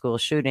Nashville school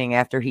shooting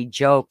after he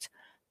joked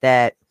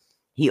that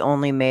he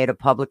only made a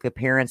public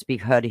appearance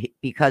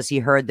because he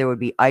heard there would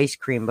be ice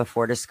cream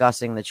before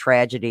discussing the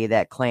tragedy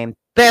that claimed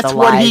that's the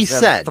what lives he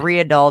said. of 3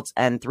 adults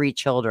and 3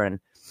 children.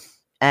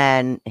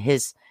 And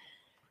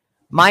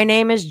my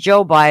name is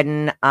Joe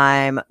Biden.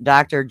 I'm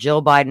Dr.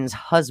 Jill Biden's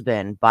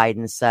husband,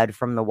 Biden said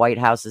from the White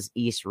House's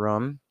East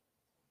Room.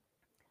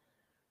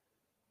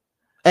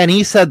 And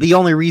he said the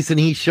only reason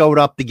he showed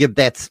up to give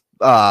that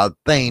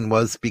thing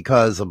was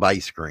because of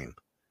ice cream.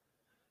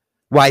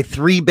 Why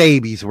 3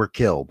 babies were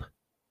killed.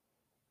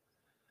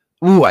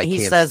 Ooh, He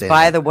says,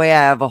 by the way,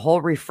 I have a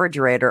whole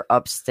refrigerator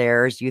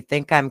upstairs. You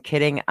think I'm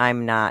kidding?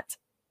 I'm not.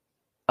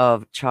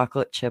 Of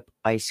chocolate chip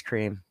ice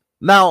cream.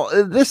 Now,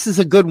 this is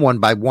a good one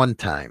by one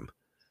time.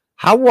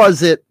 How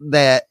was it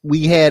that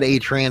we had a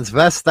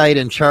transvestite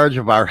in charge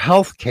of our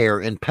health care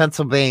in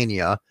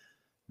Pennsylvania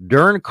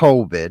during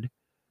COVID?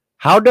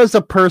 How does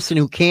a person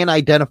who can't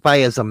identify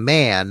as a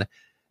man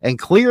and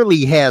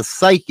clearly has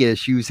psych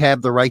issues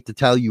have the right to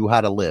tell you how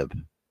to live?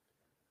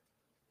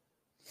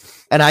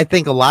 And I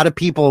think a lot of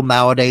people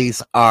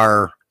nowadays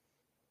are,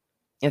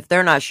 if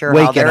they're not sure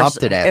waking up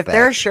to that. If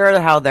they're sure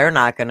how they're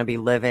not going to be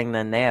living,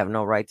 then they have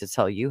no right to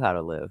tell you how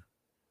to live.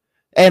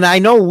 And I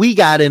know we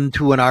got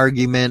into an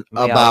argument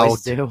about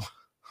the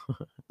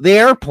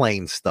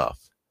airplane stuff.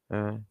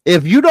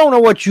 If you don't know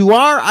what you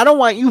are, I don't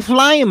want you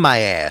flying my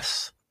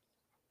ass.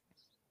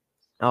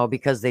 Oh,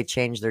 because they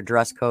changed their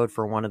dress code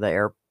for one of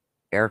the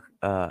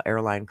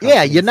airline companies.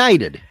 Yeah,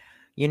 United.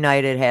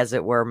 United has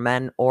it where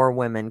men or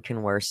women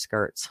can wear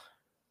skirts.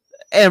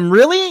 And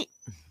really?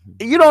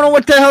 You don't know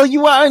what the hell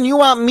you are, and you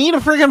want me to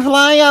freaking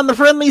fly on the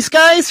friendly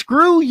sky?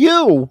 Screw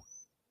you.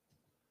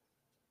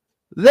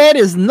 That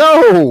is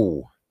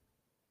no.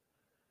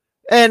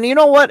 And you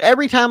know what?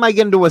 Every time I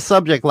get into a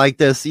subject like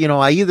this,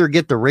 I either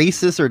get the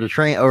racist or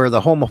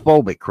the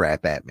homophobic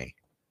crap at me.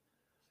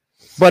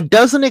 But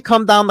doesn't it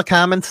come down to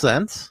common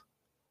sense?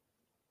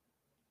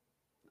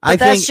 But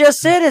that's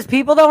just it, is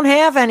people don't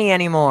have any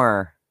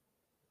anymore.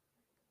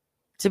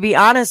 To be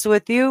honest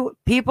with you,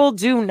 people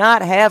do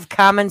not have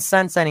common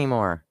sense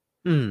anymore.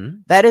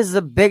 That is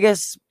the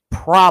biggest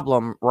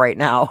problem right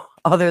now,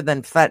 other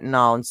than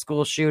fentanyl and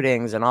school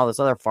shootings and all this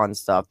other fun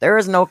stuff. There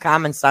is no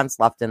common sense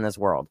left in this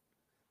world.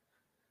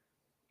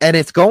 And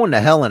it's going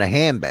to hell in a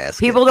handbasket.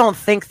 People don't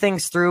think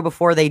things through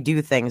before they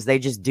do things. They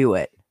just do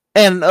it.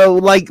 And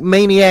like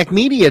Maniac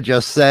Media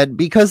just said,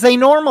 because they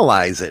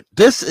normalize it.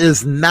 This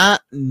is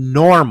not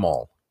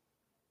normal.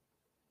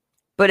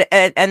 But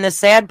and the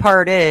sad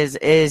part is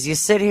you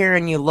sit here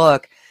and you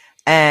look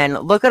at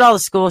all the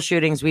school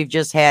shootings we've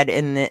just had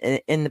in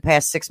the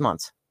past 6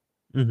 months.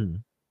 Mm-hmm.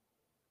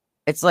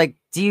 It's like,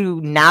 do you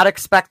not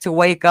expect to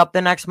wake up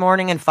the next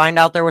morning and find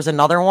out there was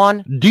another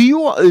one? Do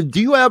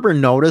you ever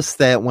notice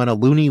that when a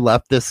loony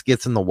leftist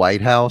gets in the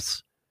White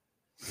House,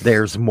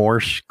 there's more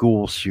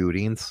school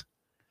shootings?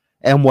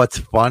 And what's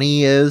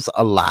funny is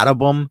a lot of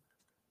them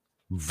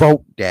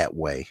vote that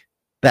way.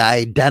 They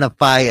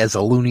identify as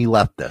a loony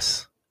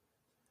leftist.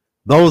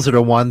 Those are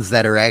the ones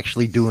that are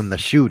actually doing the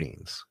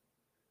shootings.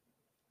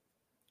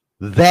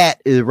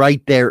 That is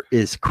right there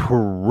is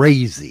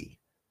crazy.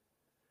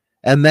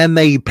 And then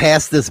they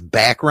pass this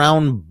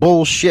background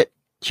bullshit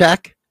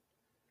check.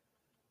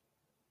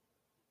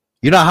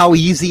 You know how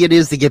easy it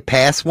is to get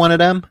past one of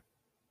them?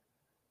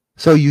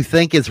 So you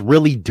think it's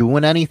really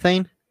doing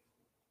anything?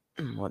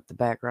 What, the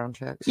background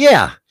checks?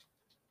 Yeah.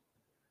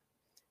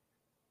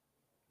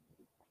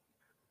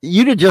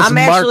 You'd have just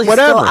marked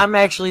whatever. I'm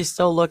actually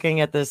still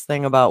looking at this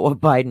thing about what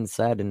Biden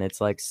said, and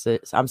it's like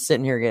I'm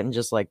sitting here getting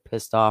just like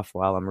pissed off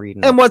while I'm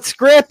reading And it. what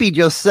Scrappy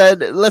just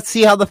said, let's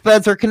see how the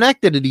feds are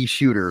connected to these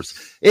shooters.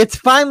 It's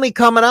finally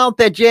coming out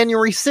that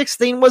January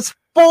 16 was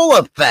full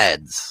of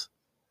feds.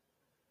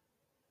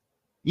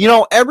 You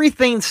know,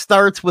 everything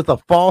starts with a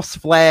false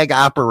flag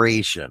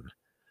operation.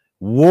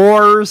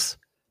 Wars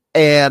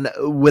and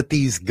with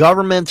these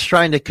governments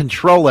trying to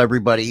control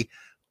everybody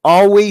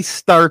always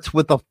starts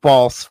with a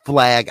false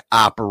flag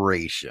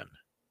operation.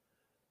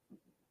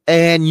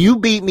 And you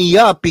beat me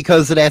up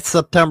because of that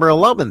September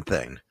 11th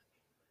thing.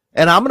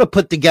 And I'm going to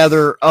put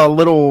together a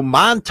little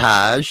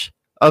montage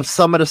of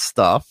some of the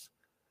stuff,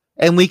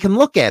 and we can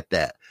look at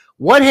that.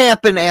 What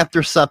happened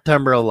after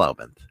September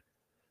 11th?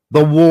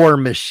 The war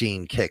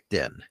machine kicked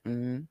in.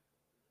 Mm-hmm.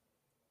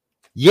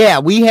 Yeah,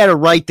 we had a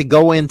right to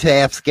go into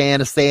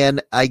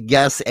Afghanistan, I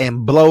guess,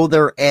 and blow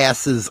their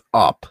asses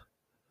up.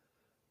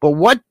 But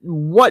what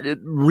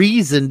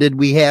reason did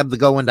we have to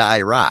go into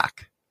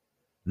Iraq?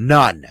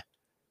 None.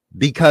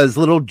 Because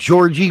little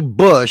Georgie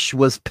Bush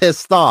was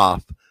pissed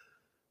off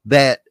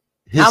that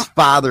his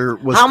father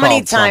was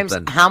called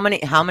something. How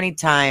many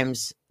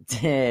times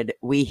did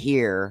we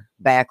hear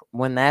back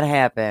when that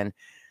happened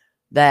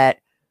that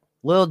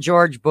little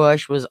George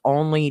Bush was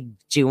only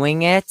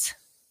doing it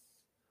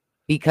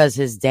because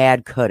his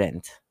dad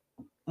couldn't?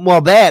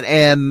 Well, that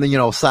and,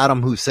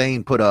 Saddam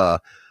Hussein put a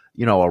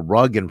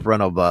rug in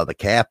front of the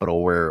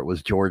Capitol where it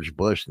was George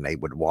Bush and they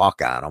would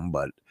walk on him.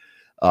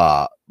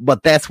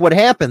 But that's what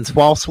happens.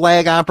 False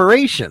flag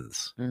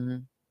operations. Mm-hmm.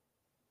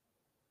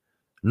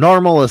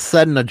 Normal is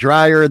set in a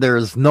dryer. There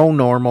is no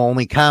normal,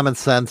 only common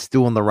sense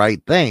doing the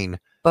right thing.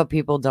 But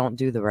people don't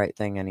do the right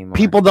thing anymore.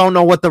 People don't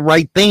know what the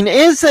right thing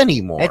is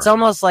anymore. It's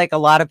almost like a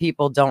lot of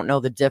people don't know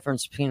the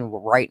difference between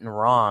right and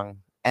wrong.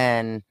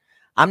 And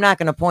I'm not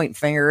going to point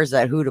fingers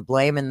at who to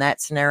blame in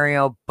that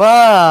scenario,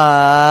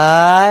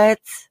 but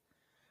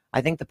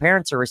I think the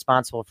parents are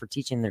responsible for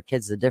teaching their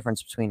kids the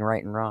difference between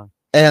right and wrong.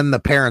 And the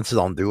parents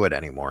don't do it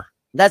anymore.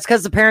 That's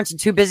because the parents are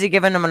too busy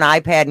giving them an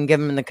iPad and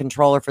giving them the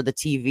controller for the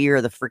TV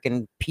or the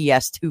freaking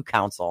PS2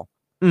 console.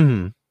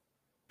 Mm-hmm.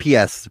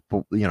 PS,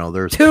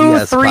 there's 2,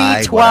 PS5,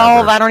 3, 12,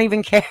 whatever. I don't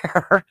even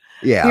care.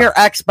 Yeah. Your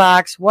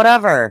Xbox,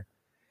 whatever.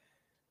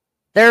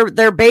 They're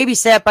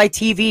babysat by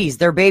TVs.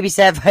 They're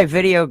babysat by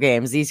video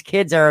games. These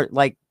kids are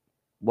like,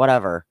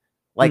 whatever.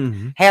 Like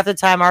half the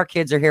time our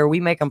kids are here, we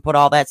make them put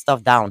all that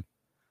stuff down.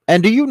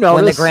 And do you know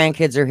when the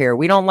grandkids are here,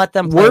 we don't let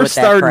them play we're with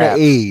that starting crap.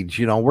 to age,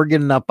 we're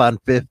getting up on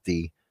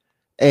 50,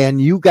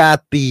 and you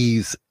got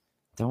these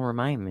don't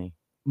remind me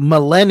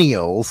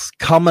millennials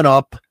coming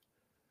up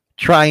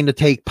trying to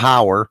take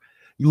power.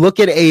 You look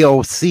at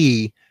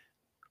AOC,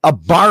 a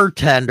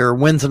bartender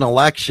wins an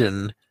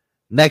election.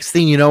 Next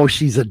thing you know,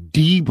 she's a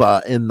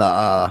diva in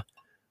the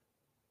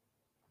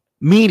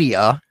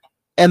media,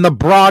 and the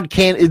broad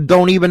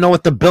don't even know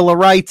what the Bill of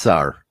Rights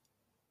are.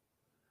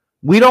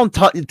 We don't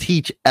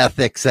teach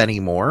ethics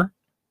anymore.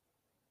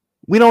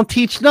 We don't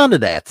teach none of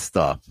that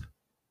stuff.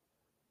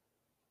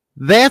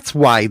 That's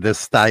why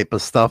this type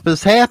of stuff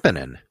is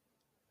happening.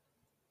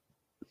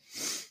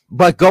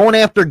 But going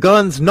after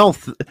guns, no.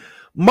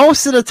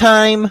 Most of the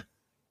time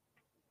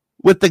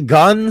with the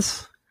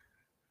guns,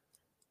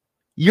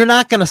 you're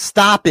not going to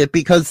stop it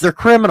because they're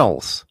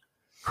criminals.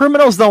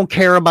 Criminals don't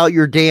care about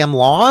your damn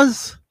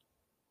laws.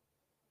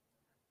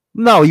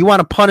 No, you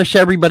want to punish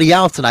everybody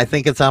else, and I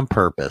think it's on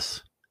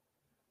purpose.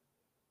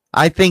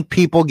 I think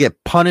people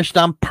get punished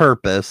on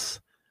purpose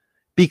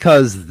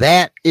because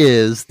that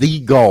is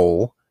the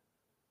goal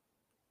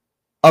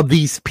of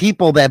these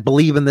people that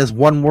believe in this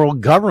one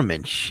world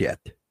government shit.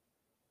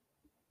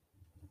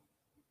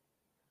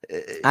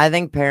 I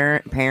think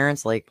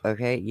parents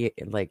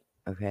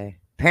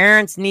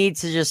parents need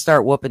to just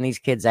start whooping these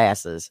kids'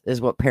 asses is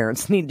what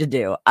parents need to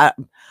do. I'm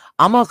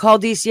going to call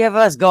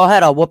DCFS. Go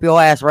ahead. I'll whoop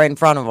your ass right in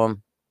front of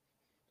them.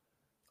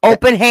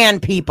 Open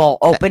hand, people.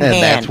 Open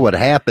hand. That's what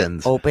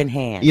happens. Open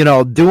hand.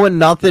 Doing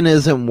nothing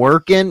isn't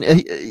working.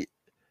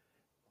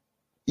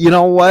 You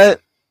know what?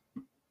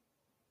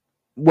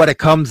 What it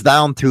comes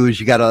down to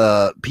is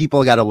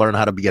people got to learn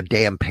how to be a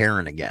damn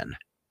parent again.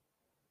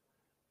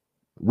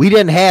 We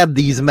didn't have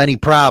these many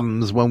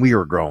problems when we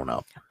were growing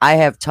up. I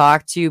have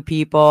talked to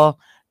people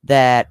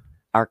that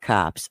are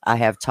cops. I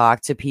have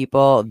talked to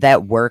people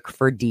that work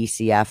for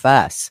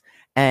DCFS.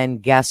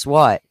 And guess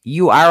what?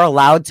 You are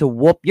allowed to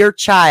whoop your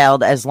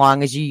child as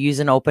long as you use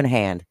an open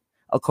hand,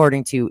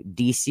 according to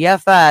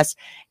DCFS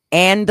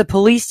and the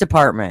police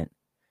department.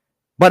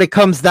 But it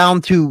comes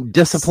down to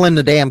discipline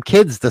the damn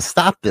kids to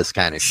stop this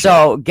kind of shit.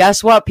 So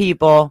guess what,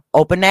 people?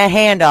 Open that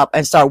hand up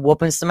and start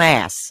whooping some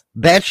ass.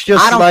 That's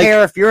just I don't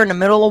care if you're in the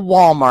middle of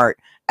Walmart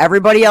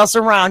Everybody else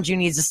around you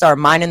needs to start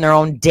minding their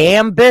own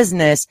damn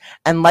business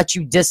and let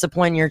you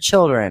discipline your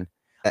children.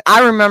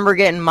 I remember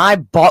getting my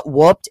butt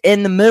whooped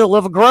in the middle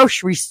of a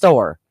grocery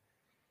store.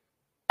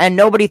 And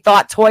nobody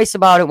thought twice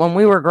about it when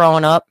we were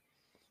growing up.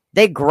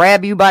 They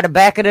grab you by the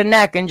back of the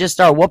neck and just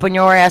start whooping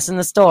your ass in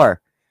the store.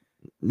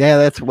 Yeah,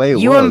 that's the way it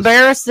was. You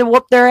embarrassed to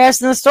whoop their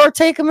ass in the store?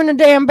 Take them in the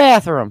damn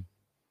bathroom.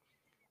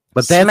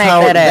 But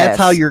that's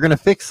how you're going to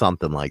fix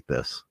something like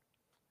this.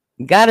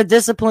 You got to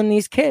discipline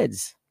these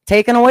kids.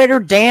 Taking away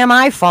their damn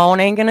iPhone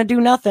ain't going to do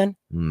nothing.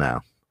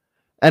 No.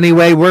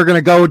 Anyway, we're going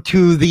to go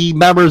to the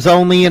members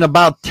only in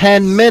about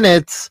 10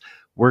 minutes.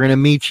 We're going to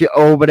meet you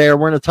over there.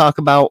 We're going to talk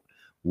about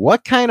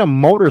what kind of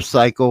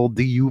motorcycle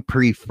do you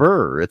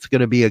prefer? It's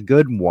going to be a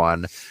good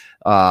one.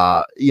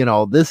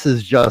 This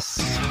is just,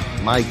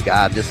 my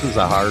God, this is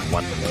a hard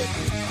one to make.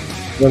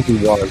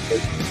 Really was.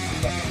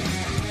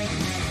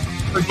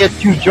 Don't forget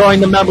to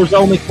join the members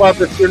only club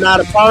if you're not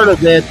a part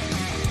of it.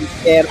 You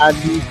can on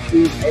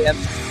YouTube and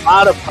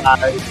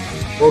Spotify.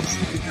 We'll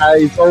see you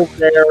guys over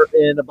there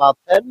in about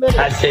 10 minutes.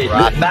 I say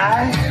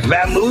goodbye,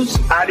 vamoose,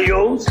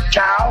 adios,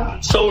 ciao,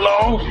 so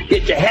long,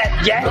 get your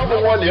hat jacked.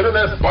 #1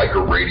 internet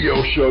biker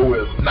radio show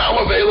is now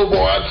available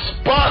on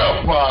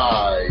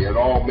Spotify and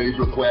all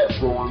major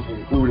platforms,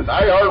 including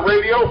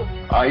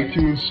iHeartRadio,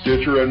 iTunes,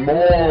 Stitcher, and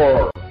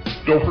more.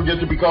 Don't forget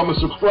to become a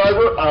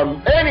subscriber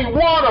on any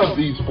one of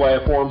these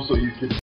platforms so you can